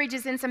 My marriage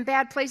is in some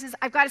bad places.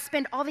 I've got to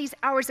spend all these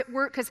hours at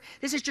work because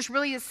this is just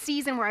really a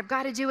season where I've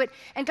got to do it.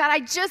 And God,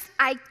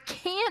 I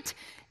can't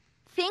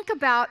think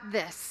about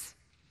this.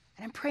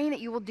 And I'm praying that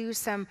you will do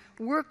some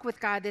work with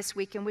God this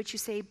week in which you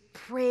say,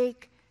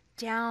 break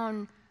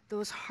down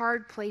those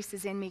hard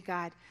places in me,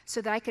 God,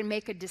 so that I can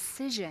make a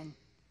decision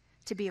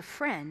to be a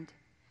friend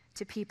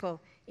to people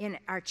in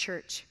our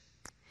church.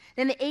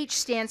 Then the H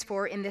stands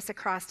for, in this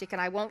acrostic, and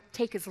I won't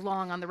take as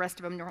long on the rest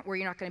of them, where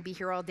you're not going to be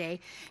here all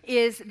day,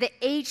 is the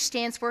H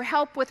stands for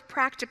help with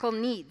practical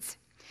needs.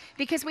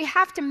 Because we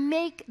have to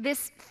make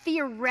this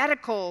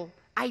theoretical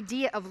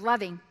idea of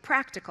loving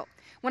practical.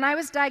 When I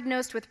was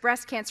diagnosed with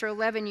breast cancer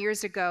 11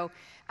 years ago,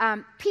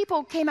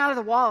 people came out of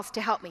the walls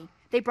to help me.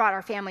 They brought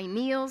our family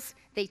meals.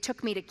 They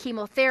took me to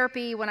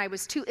chemotherapy when I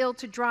was too ill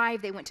to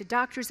drive. They went to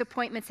doctor's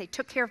appointments. They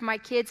took care of my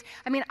kids.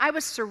 I mean, I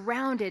was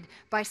surrounded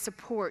by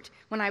support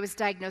when I was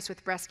diagnosed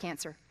with breast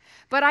cancer.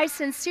 But I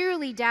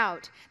sincerely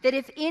doubt that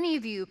if any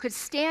of you could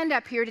stand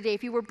up here today,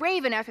 if you were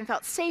brave enough and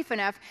felt safe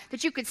enough,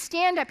 that you could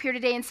stand up here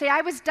today and say,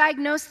 I was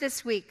diagnosed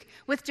this week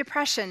with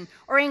depression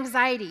or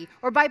anxiety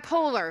or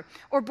bipolar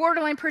or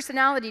borderline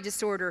personality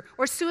disorder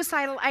or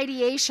suicidal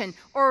ideation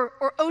or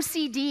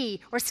OCD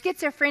or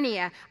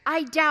schizophrenia.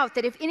 I doubt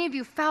that if any of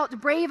you felt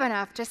brave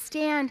enough to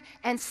stand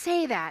and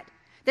say that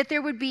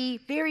there would be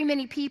very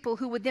many people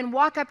who would then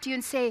walk up to you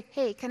and say,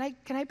 hey, can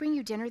I bring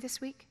you dinner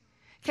this week?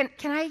 Can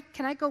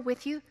I go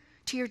with you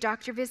to your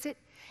doctor visit?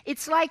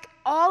 It's like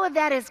all of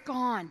that is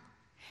gone.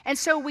 And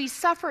so we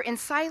suffer in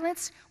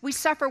silence. We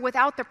suffer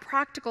without the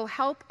practical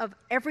help of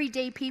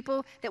everyday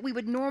people that we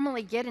would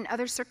normally get in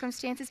other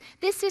circumstances.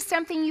 This is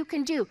something you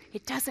can do.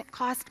 It doesn't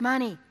cost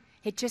money.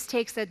 It just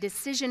takes a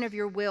decision of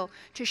your will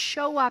to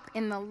show up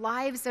in the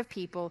lives of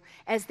people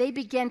as they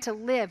begin to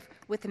live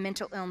with a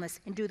mental illness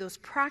and do those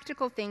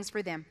practical things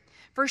for them.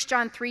 1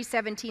 John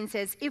 3:17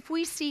 says, if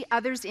we see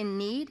others in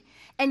need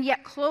and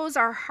yet close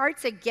our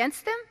hearts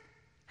against them,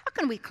 how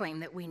can we claim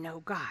that we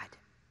know God?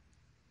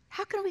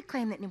 How can we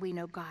claim that we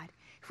know God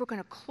if we're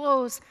going to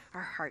close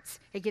our hearts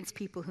against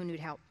people who need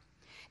help?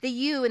 The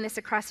U in this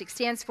acrostic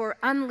stands for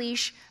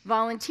Unleash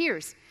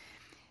Volunteers.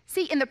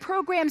 See, in the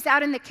programs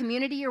out in the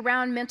community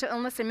around mental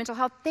illness and mental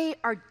health, they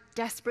are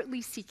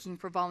desperately seeking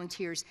for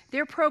volunteers.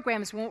 Their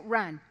programs won't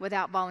run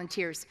without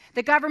volunteers.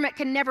 The government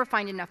can never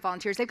find enough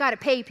volunteers. They've got to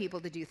pay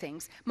people to do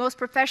things. Most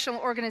professional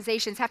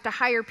organizations have to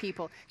hire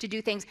people to do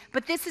things.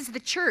 But this is the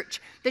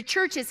church. The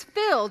church is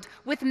filled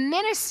with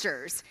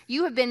ministers.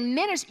 You have been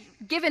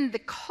given the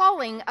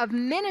calling of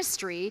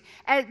ministry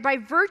by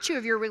virtue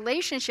of your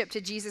relationship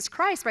to Jesus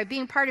Christ, by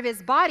being part of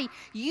his body.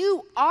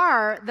 You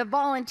are the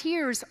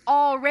volunteers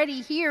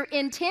already here,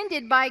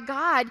 intended by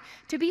God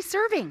to be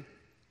serving.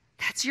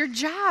 That's your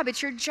job.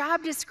 It's your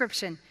job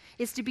description,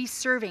 is to be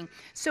serving.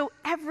 So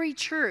every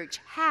church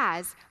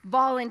has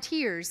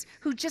volunteers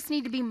who just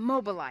need to be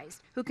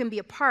mobilized, who can be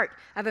a part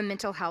of a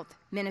mental health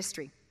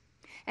ministry.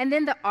 And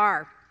then the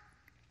R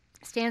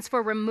stands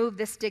for remove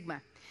the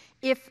stigma.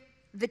 If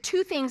the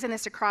two things in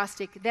this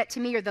acrostic that to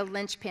me are the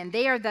linchpin,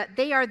 they are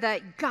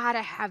the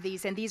gotta have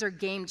these, and these are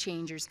game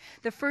changers.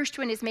 The first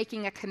one is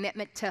making a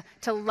commitment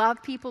to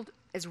love people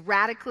as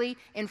radically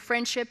in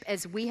friendship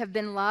as we have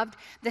been loved.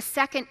 The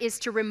second is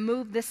to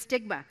remove the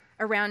stigma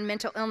around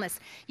mental illness.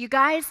 You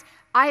guys,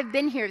 I've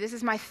been here. This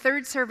is my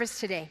third service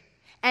today.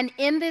 And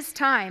in this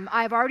time,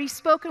 I've already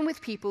spoken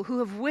with people who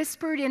have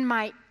whispered in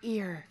my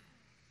ear,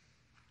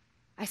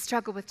 I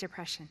struggle with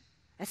depression.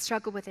 I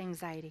struggle with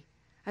anxiety.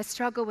 I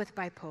struggle with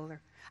bipolar.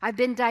 I've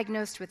been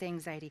diagnosed with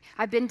anxiety.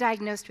 I've been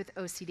diagnosed with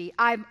OCD.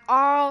 I'm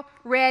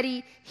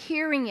already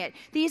hearing it.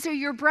 These are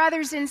your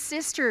brothers and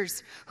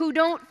sisters who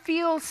don't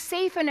feel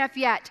safe enough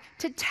yet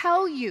to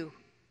tell you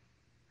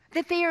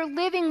that they are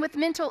living with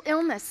mental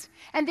illness,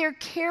 and they're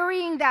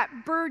carrying that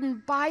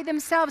burden by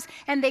themselves,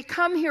 and they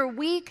come here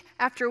week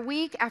after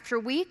week after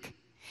week,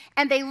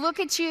 and they look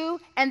at you,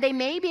 and they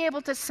may be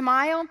able to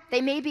smile.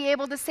 They may be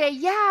able to say,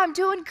 yeah, I'm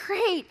doing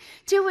great,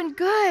 doing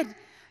good.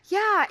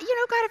 Yeah,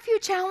 got a few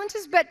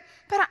challenges, but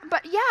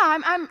yeah,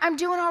 I'm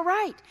doing all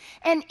right.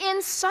 And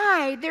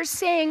inside, they're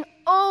saying,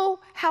 oh,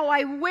 how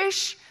I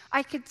wish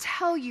I could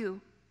tell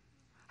you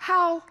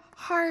how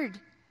hard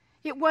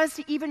it was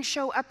to even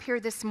show up here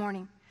this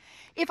morning.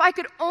 If I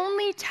could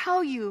only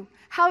tell you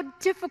how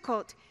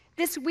difficult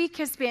this week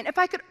has been, if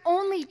I could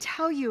only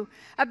tell you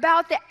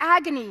about the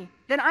agony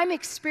that I'm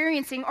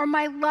experiencing or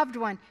my loved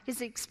one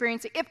is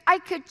experiencing, if I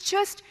could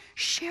just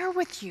share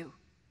with you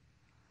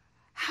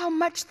how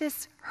much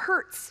this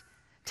hurts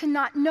to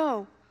not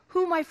know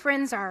who my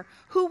friends are,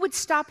 who would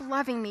stop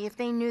loving me if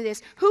they knew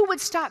this, who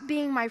would stop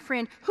being my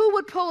friend, who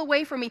would pull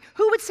away from me,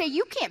 who would say,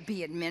 you can't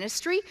be in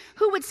ministry,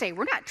 who would say,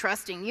 we're not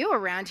trusting you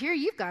around here,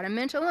 you've got a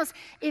mental illness.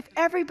 If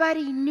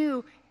everybody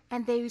knew,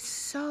 and they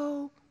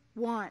so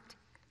want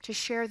to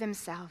share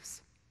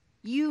themselves.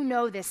 You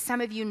know this. Some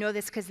of you know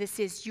this because this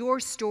is your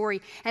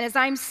story. And as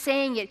I'm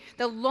saying it,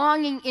 the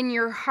longing in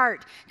your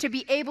heart to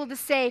be able to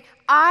say,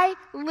 I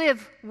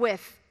live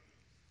with,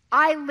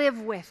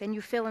 and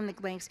you fill in the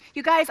blanks.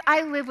 You guys,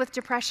 I live with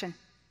depression.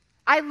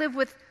 I live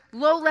with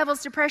low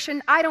levels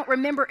depression. I don't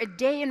remember a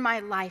day in my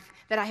life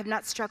that I have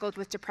not struggled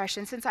with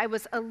depression since I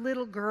was a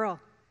little girl.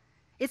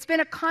 It's been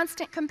a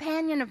constant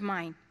companion of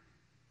mine.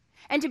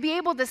 And to be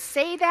able to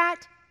say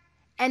that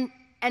and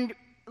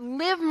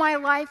live my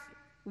life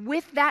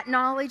with that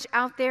knowledge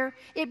out there,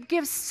 it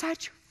gives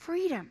such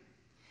freedom.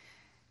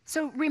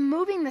 So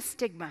removing the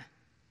stigma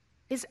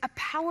is a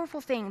powerful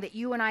thing that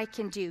you and I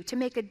can do to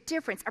make a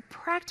difference, a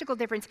practical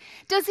difference.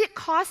 Does it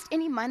cost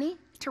any money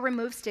to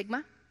remove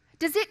stigma?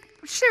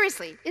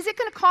 Seriously, is it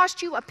going to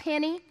cost you a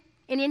penny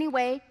in any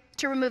way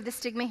to remove the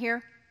stigma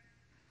here?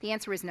 The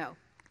answer is no.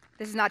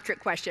 This is not a trick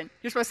question.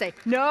 You're supposed to say,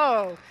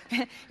 no.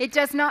 It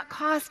does not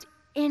cost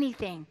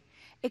anything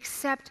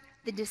except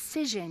the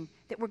decision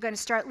that we're going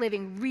to start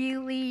living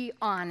really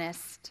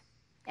honest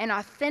and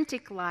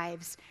authentic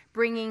lives,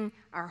 bringing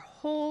our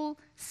whole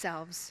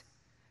selves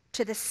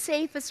to the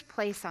safest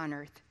place on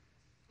earth,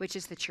 which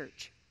is the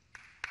church.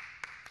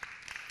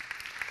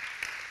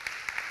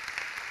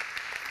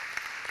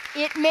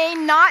 It may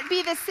not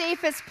be the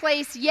safest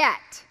place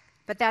yet,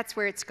 but that's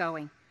where it's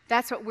going.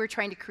 That's what we're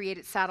trying to create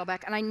at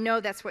Saddleback, and I know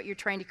that's what you're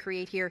trying to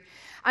create here.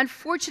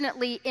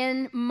 Unfortunately,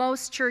 in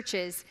most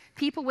churches,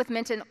 people with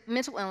mental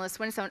illness,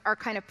 when it's on, are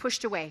kind of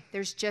pushed away.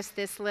 There's just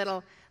this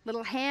little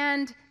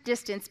hand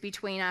distance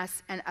between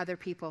us and other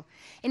people.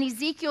 In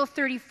Ezekiel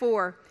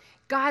 34,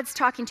 God's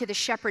talking to the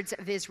shepherds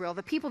of Israel,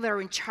 the people that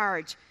are in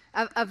charge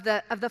of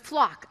the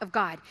flock of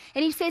God.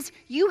 And he says,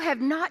 you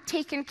have not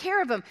taken care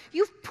of them.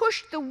 You've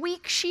pushed the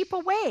weak sheep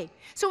away.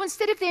 So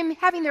instead of them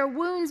having their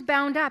wounds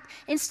bound up,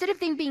 instead of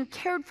them being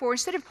cared for,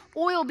 instead of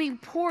oil being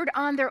poured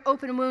on their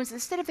open wounds,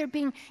 instead of there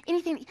being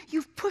anything,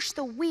 you've pushed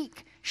the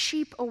weak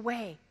sheep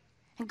away.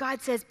 And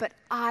God says, but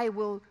I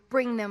will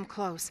bring them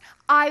close.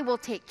 I will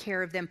take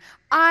care of them.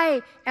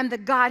 I am the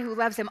God who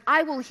loves them.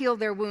 I will heal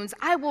their wounds.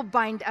 I will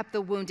bind up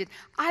the wounded.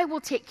 I will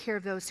take care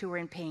of those who are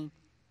in pain.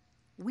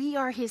 We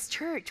are his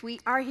church. We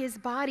are his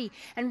body.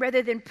 And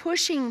rather than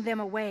pushing them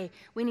away,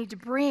 we need to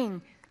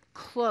bring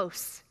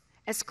close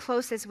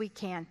as we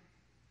can.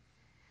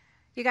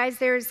 You guys,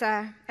 there's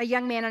a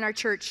young man in our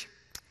church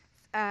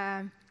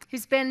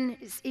he's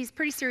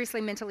pretty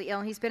seriously mentally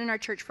ill. He's been in our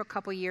church for a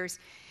couple years.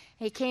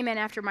 He came in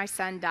after my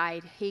son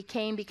died. He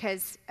came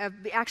because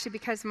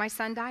my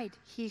son died.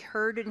 He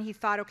heard and he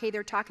thought, okay,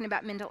 they're talking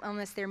about mental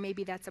illness there.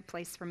 Maybe that's a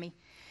place for me.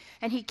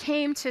 And he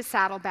came to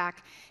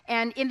Saddleback.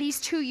 And in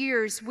these 2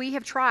 years, we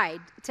have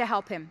tried to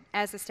help him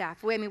as a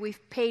staff.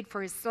 We've paid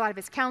for a lot of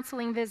his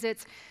counseling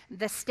visits.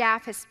 The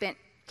staff has spent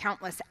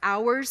countless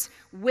hours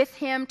with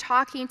him,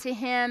 talking to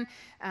him,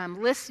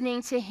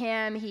 listening to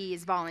him.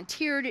 He's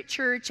volunteered at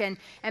church and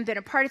been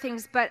a part of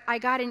things. But I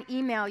got an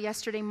email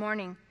yesterday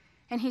morning,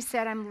 and he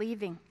said, I'm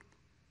leaving.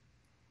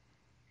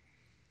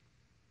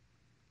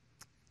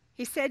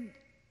 He said,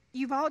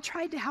 you've all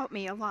tried to help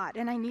me a lot,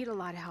 and I need a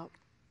lot of help.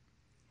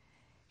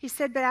 He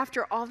said, but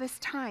after all this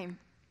time,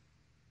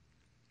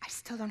 I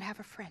still don't have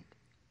a friend.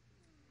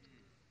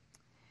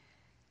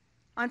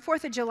 On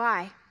 4th of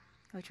July,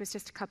 which was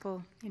just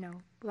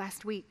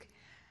last week,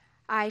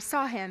 I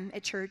saw him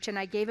at church and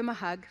I gave him a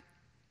hug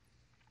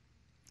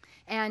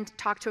and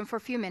talked to him for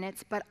a few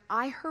minutes, but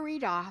I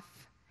hurried off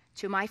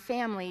to my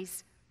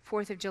family's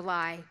 4th of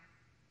July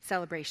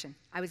celebration.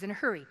 I was in a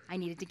hurry. I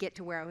needed to get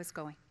to where I was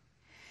going.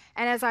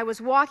 And as I was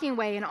walking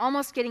away and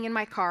almost getting in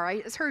my car,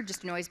 I heard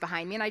just noise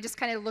behind me, and I just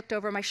kind of looked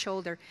over my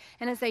shoulder.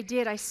 And as I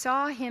did, I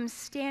saw him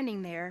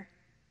standing there,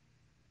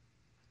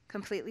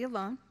 completely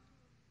alone,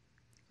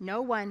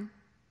 no one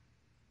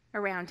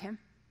around him.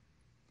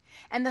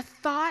 And the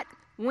thought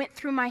went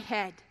through my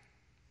head,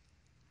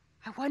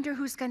 I wonder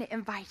who's going to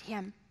invite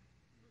him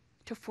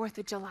to 4th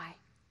of July.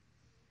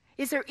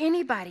 Is there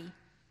anybody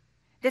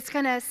that's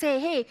going to say,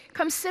 hey,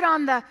 come sit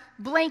on the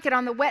blanket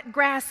on the wet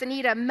grass and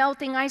eat a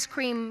melting ice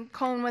cream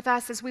cone with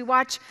us as we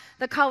watch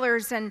the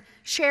colors and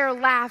share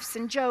laughs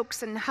and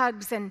jokes and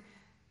hugs. And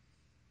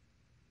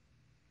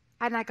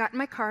I got in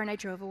my car and I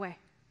drove away.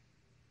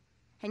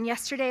 And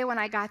yesterday when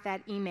I got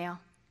that email,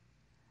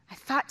 I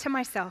thought to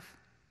myself,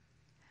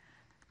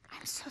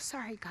 I'm so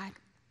sorry, God.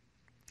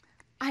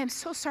 I am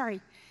so sorry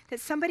that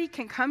somebody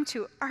can come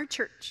to our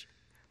church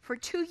for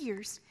 2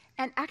 years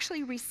and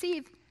actually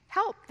receive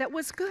help that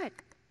was good.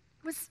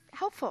 Was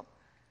helpful.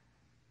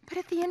 But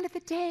at the end of the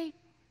day,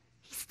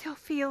 he still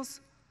feels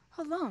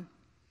alone.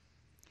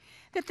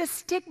 That the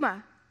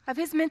stigma of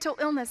his mental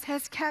illness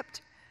has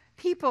kept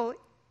people,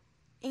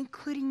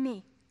 including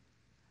me,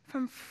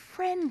 from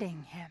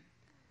friending him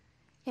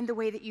in the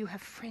way that you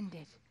have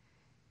friended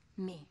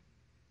me.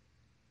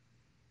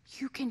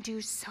 You can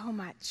do so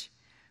much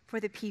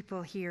for the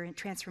people here in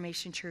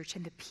Transformation Church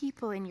and the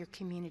people in your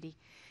community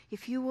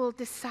if you will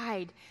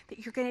decide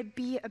that you're going to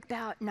be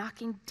about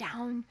knocking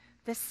down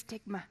the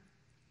stigma.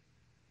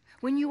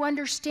 When you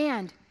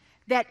understand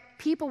that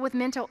people with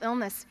mental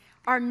illness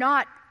are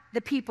not the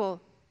people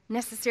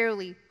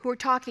necessarily who are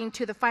talking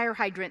to the fire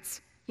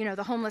hydrants,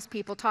 the homeless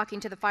people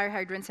talking to the fire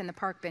hydrants and the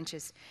park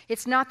benches.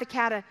 It's not the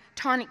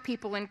catatonic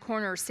people in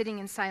corners sitting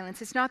in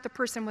silence. It's not the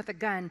person with a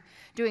gun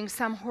doing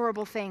some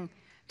horrible thing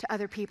to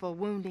other people,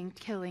 wounding,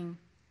 killing,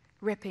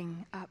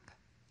 ripping up.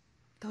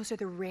 Those are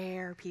the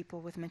rare people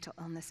with mental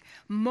illness.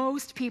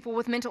 Most people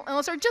with mental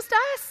illness are just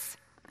us.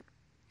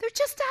 They're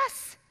just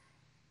us.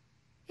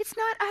 It's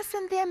not us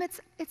and them,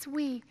 it's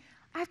we.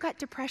 I've got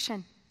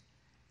depression.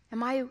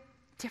 Am I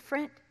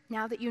different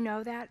now that you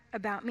know that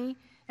about me?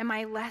 Am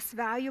I less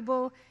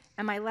valuable?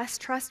 Am I less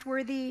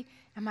trustworthy?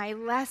 Am I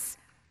less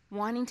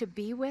wanting to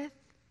be with?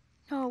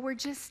 No, we're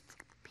just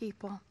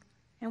people,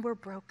 and we're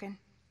broken.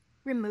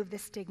 Remove the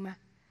stigma.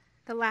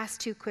 The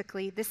last two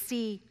quickly. The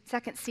C,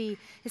 second C,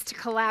 is to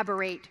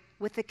collaborate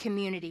with the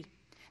community.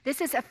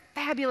 This is a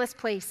fabulous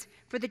place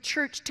for the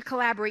church to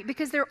collaborate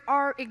because there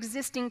are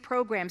existing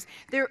programs.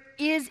 There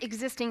is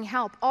existing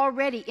help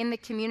already in the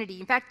community.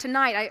 In fact,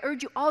 tonight, I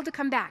urge you all to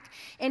come back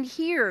and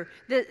hear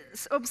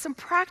some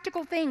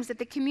practical things that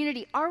the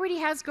community already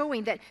has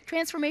going that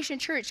Transformation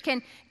Church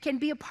can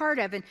be a part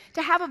of. And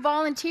to have a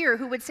volunteer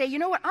who would say, you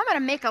know what, I'm going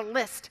to make a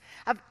list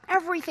of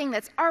everything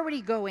that's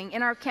already going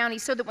in our county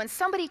so that when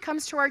somebody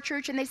comes to our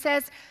church and they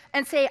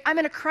say, I'm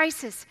in a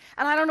crisis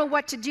and I don't know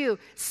what to do,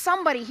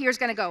 somebody here is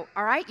going to go,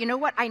 all right, you know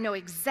what, I know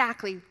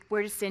exactly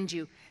where to send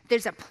you.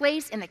 There's a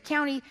place in the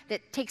county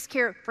that takes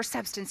care for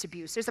substance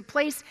abuse. There's a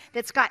place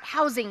that's got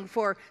housing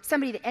for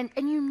somebody, and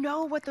you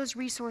know what those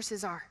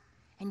resources are,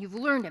 and you've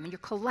learned them, and you're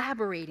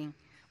collaborating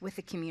with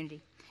the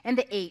community. And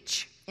the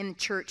H in the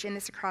church in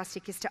this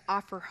acrostic is to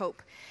offer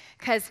hope,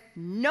 because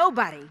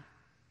nobody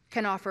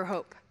can offer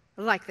hope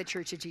like the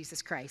Church of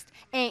Jesus Christ.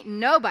 Ain't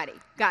nobody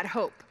got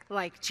hope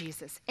like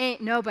Jesus.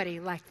 Ain't nobody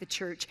like the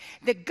church.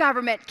 The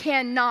government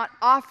cannot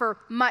offer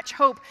much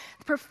hope.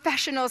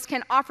 Professionals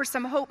can offer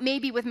some hope,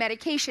 maybe with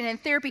medication and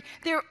therapy.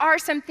 There are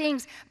some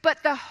things,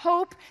 but the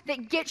hope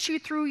that gets you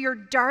through your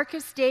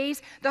darkest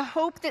days, the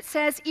hope that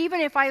says,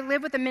 even if I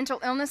live with a mental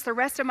illness the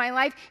rest of my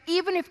life,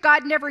 even if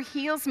God never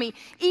heals me,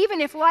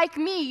 even if, like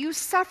me, you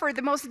suffer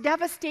the most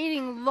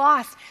devastating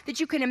loss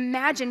that you can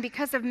imagine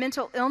because of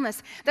mental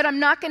illness, that I'm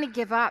not going to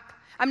give up.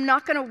 I'm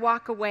not going to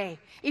walk away.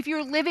 If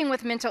you're living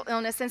with mental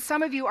illness, and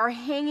some of you are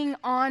hanging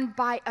on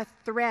by a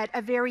thread,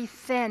 a very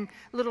thin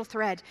little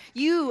thread,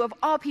 you, of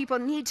all people,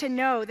 need to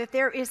know that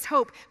there is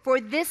hope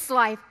for this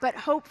life, but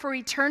hope for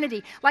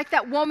eternity. Like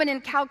that woman in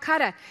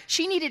Calcutta,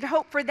 she needed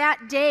hope for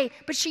that day,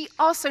 but she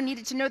also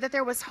needed to know that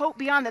there was hope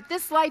beyond that.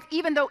 This life,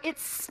 even though it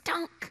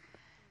stunk,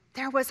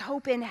 there was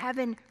hope in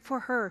heaven for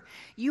her.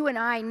 You and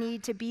I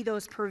need to be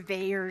those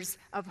purveyors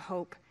of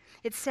hope.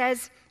 It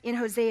says in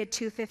Hosea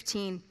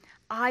 2:15,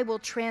 I will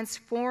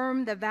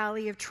transform the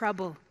valley of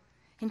trouble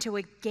into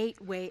a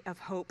gateway of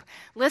hope.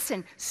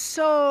 Listen,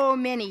 so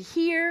many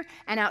here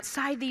and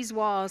outside these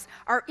walls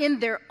are in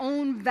their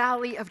own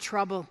valley of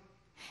trouble.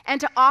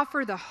 And to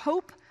offer the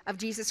hope of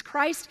Jesus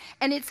Christ,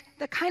 and it's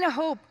the kind of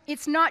hope,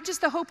 it's not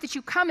just the hope that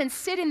you come and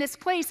sit in this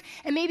place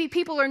and maybe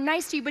people are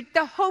nice to you, but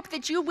the hope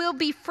that you will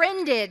be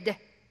friended,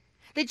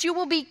 that you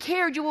will be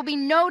cared, you will be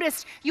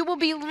noticed, you will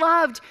be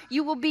loved,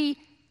 you will be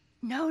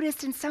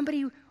noticed, and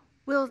somebody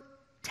will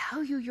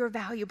tell you you're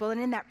valuable, and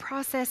in that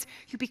process,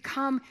 you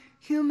become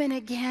human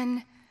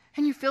again,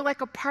 and you feel like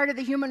a part of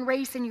the human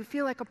race, and you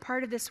feel like a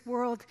part of this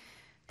world.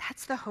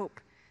 That's the hope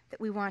that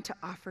we want to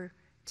offer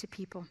to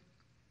people.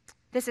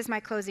 This is my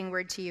closing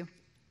word to you.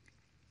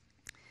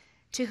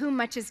 To whom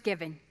much is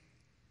given,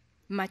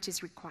 much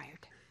is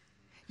required.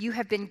 You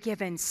have been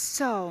given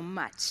so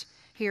much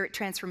here at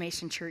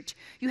Transformation Church.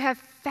 You have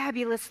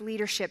fabulous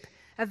leadership,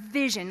 a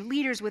vision,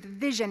 leaders with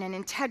vision and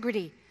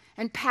integrity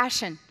and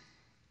passion.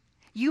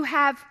 You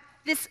have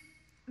this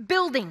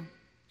building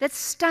that's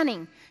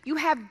stunning. You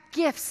have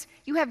gifts.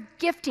 You have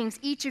giftings,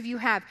 each of you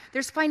have.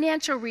 There's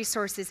financial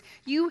resources.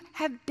 You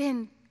have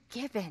been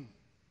given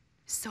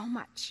so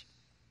much,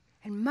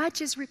 and much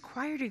is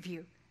required of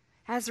you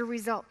as a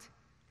result.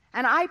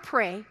 And I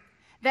pray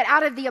that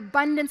out of the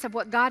abundance of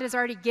what God has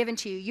already given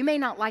to you, you may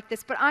not like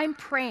this, but I'm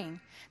praying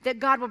that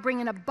God will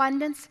bring an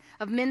abundance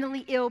of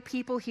mentally ill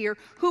people here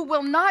who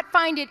will not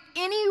find it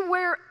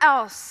anywhere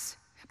else,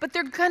 but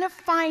they're going to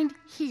find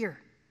here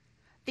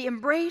the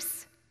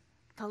embrace,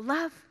 the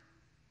love,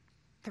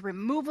 the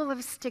removal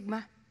of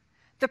stigma,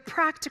 the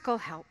practical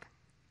help,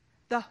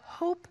 the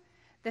hope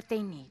that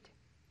they need.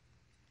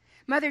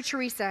 Mother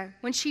Teresa,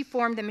 when she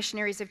formed the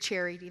Missionaries of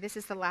Charity, this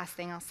is the last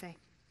thing I'll say.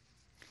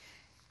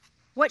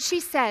 What she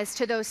says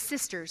to those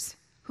sisters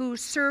who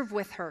serve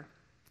with her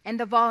and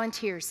the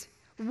volunteers,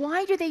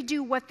 why do they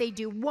do what they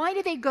do? Why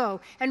do they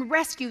go and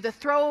rescue the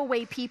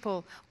throwaway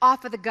people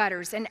off of the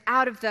gutters and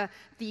out of the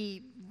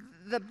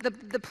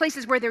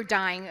places where they're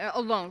dying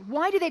alone?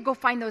 Why do they go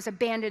find those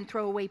abandoned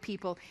throwaway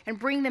people and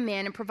bring them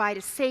in and provide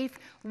a safe,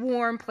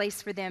 warm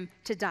place for them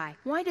to die?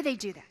 Why do they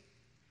do that?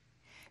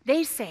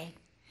 They say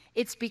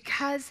it's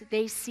because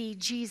they see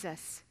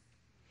Jesus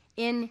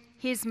in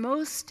his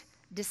most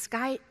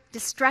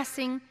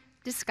distressing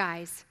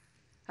disguise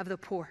of the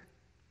poor.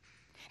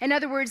 In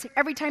other words,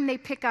 every time they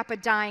pick up a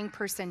dying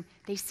person,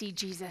 they see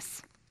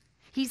Jesus.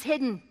 He's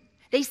hidden.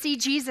 They see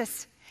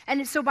Jesus.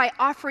 And so by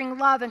offering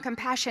love and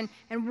compassion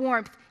and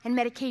warmth and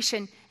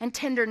medication and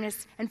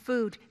tenderness and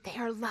food, they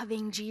are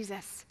loving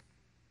Jesus.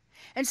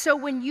 And so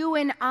when you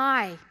and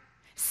I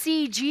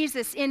see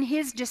Jesus in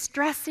his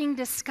distressing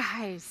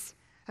disguise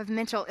of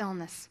mental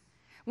illness,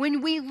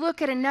 when we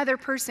look at another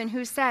person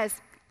who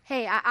says,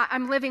 hey,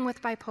 I'm living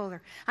with bipolar,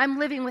 I'm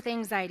living with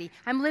anxiety,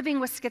 I'm living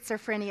with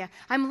schizophrenia,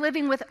 I'm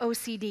living with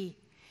OCD,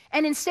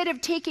 and instead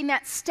of taking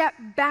that step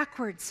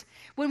backwards,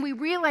 when we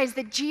realize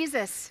that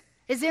Jesus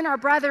is in our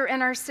brother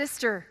and our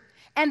sister,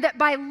 and that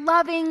by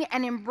loving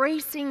and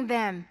embracing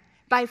them,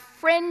 by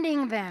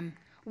friending them,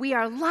 we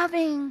are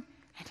loving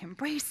and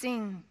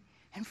embracing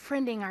and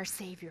friending our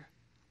Savior.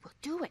 We'll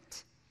do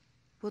it.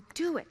 We'll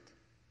do it.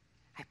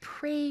 I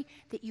pray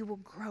that you will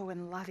grow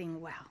in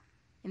loving well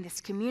in this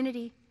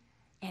community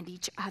and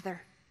each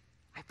other.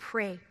 I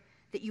pray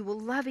that you will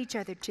love each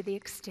other to the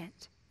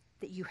extent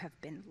that you have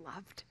been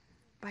loved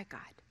by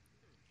God.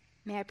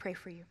 May I pray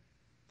for you?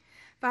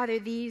 Father,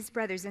 these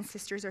brothers and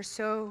sisters are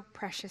so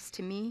precious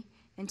to me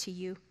and to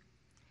you,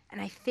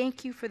 and I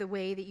thank you for the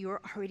way that you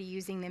are already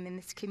using them in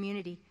this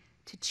community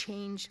to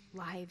change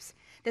lives,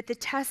 that the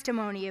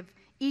testimony of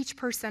each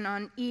person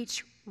on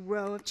each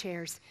row of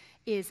chairs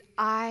is,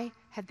 I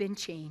have been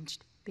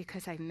changed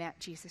because I met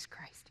Jesus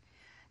Christ.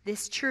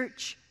 This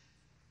church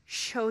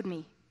showed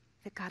me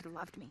that God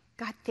loved me.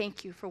 God,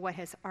 thank you for what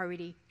has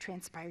already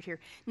transpired here.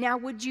 Now,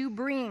 would you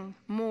bring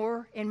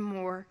more and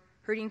more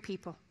hurting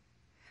people?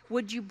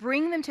 Would you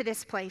bring them to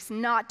this place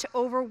not to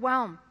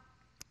overwhelm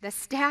the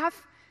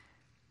staff,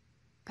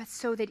 but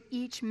so that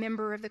each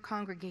member of the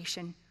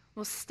congregation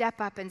will step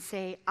up and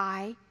say,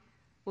 I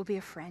will be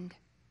a friend.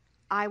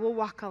 I will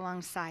walk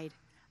alongside.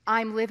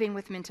 I'm living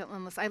with mental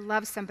illness. I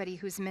love somebody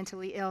who's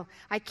mentally ill.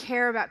 I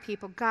care about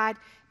people. God,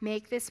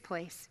 make this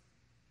place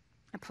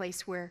a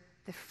place where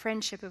the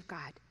friendship of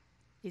God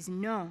is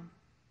known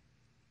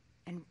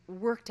and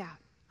worked out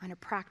on a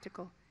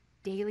practical,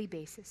 daily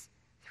basis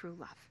through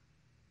love.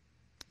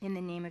 In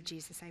the name of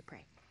Jesus, I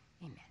pray.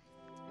 Amen.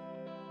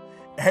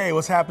 Hey,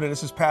 what's happening?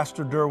 This is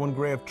Pastor Derwin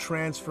Gray of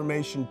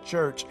Transformation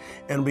Church.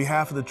 And on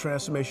behalf of the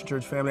Transformation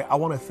Church family, I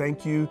want to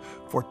thank you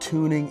for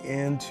tuning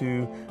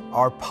into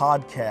our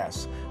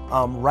podcast.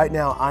 Right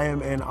now, I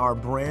am in our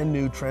brand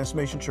new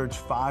Transformation Church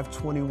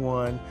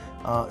 521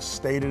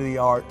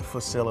 state-of-the-art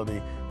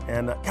facility.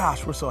 And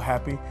gosh, we're so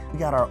happy. We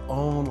got our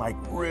own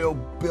real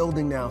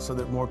building now so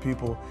that more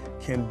people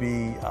can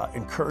be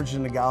encouraged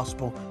in the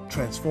gospel,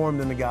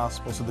 transformed in the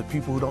gospel, so that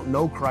people who don't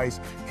know Christ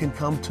can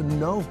come to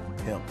know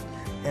him.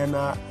 And,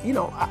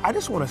 I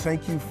just want to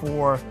thank you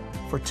for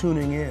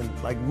tuning in.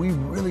 We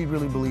really,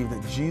 really believe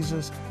that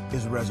Jesus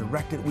is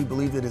resurrected. We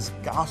believe that his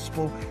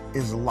gospel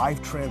is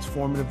life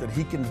transformative, that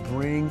he can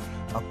bring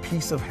a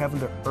piece of heaven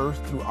to earth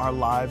through our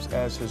lives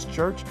as his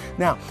church.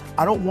 Now,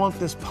 I don't want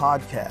this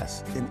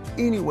podcast in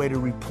any way to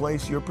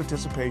replace your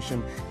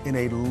participation in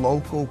a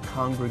local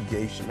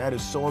congregation. That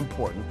is so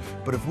important.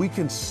 But if we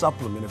can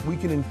supplement, if we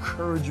can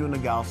encourage you in the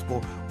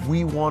gospel,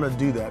 we want to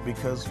do that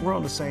because we're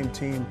on the same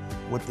team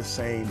with the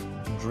same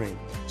dream.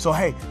 So,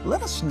 hey,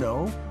 let us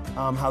know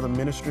how the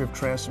ministry of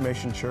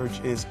Transformation Church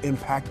is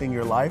impacting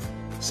your life.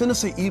 Send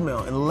us an email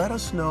and let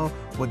us know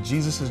what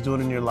Jesus is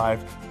doing in your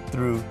life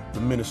through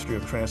the ministry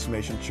of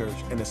Transformation Church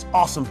and this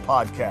awesome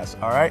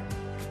podcast, all right?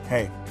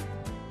 Hey,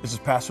 this is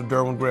Pastor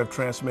Derwin Gray of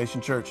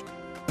Transformation Church.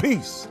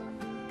 Peace.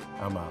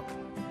 I'm out.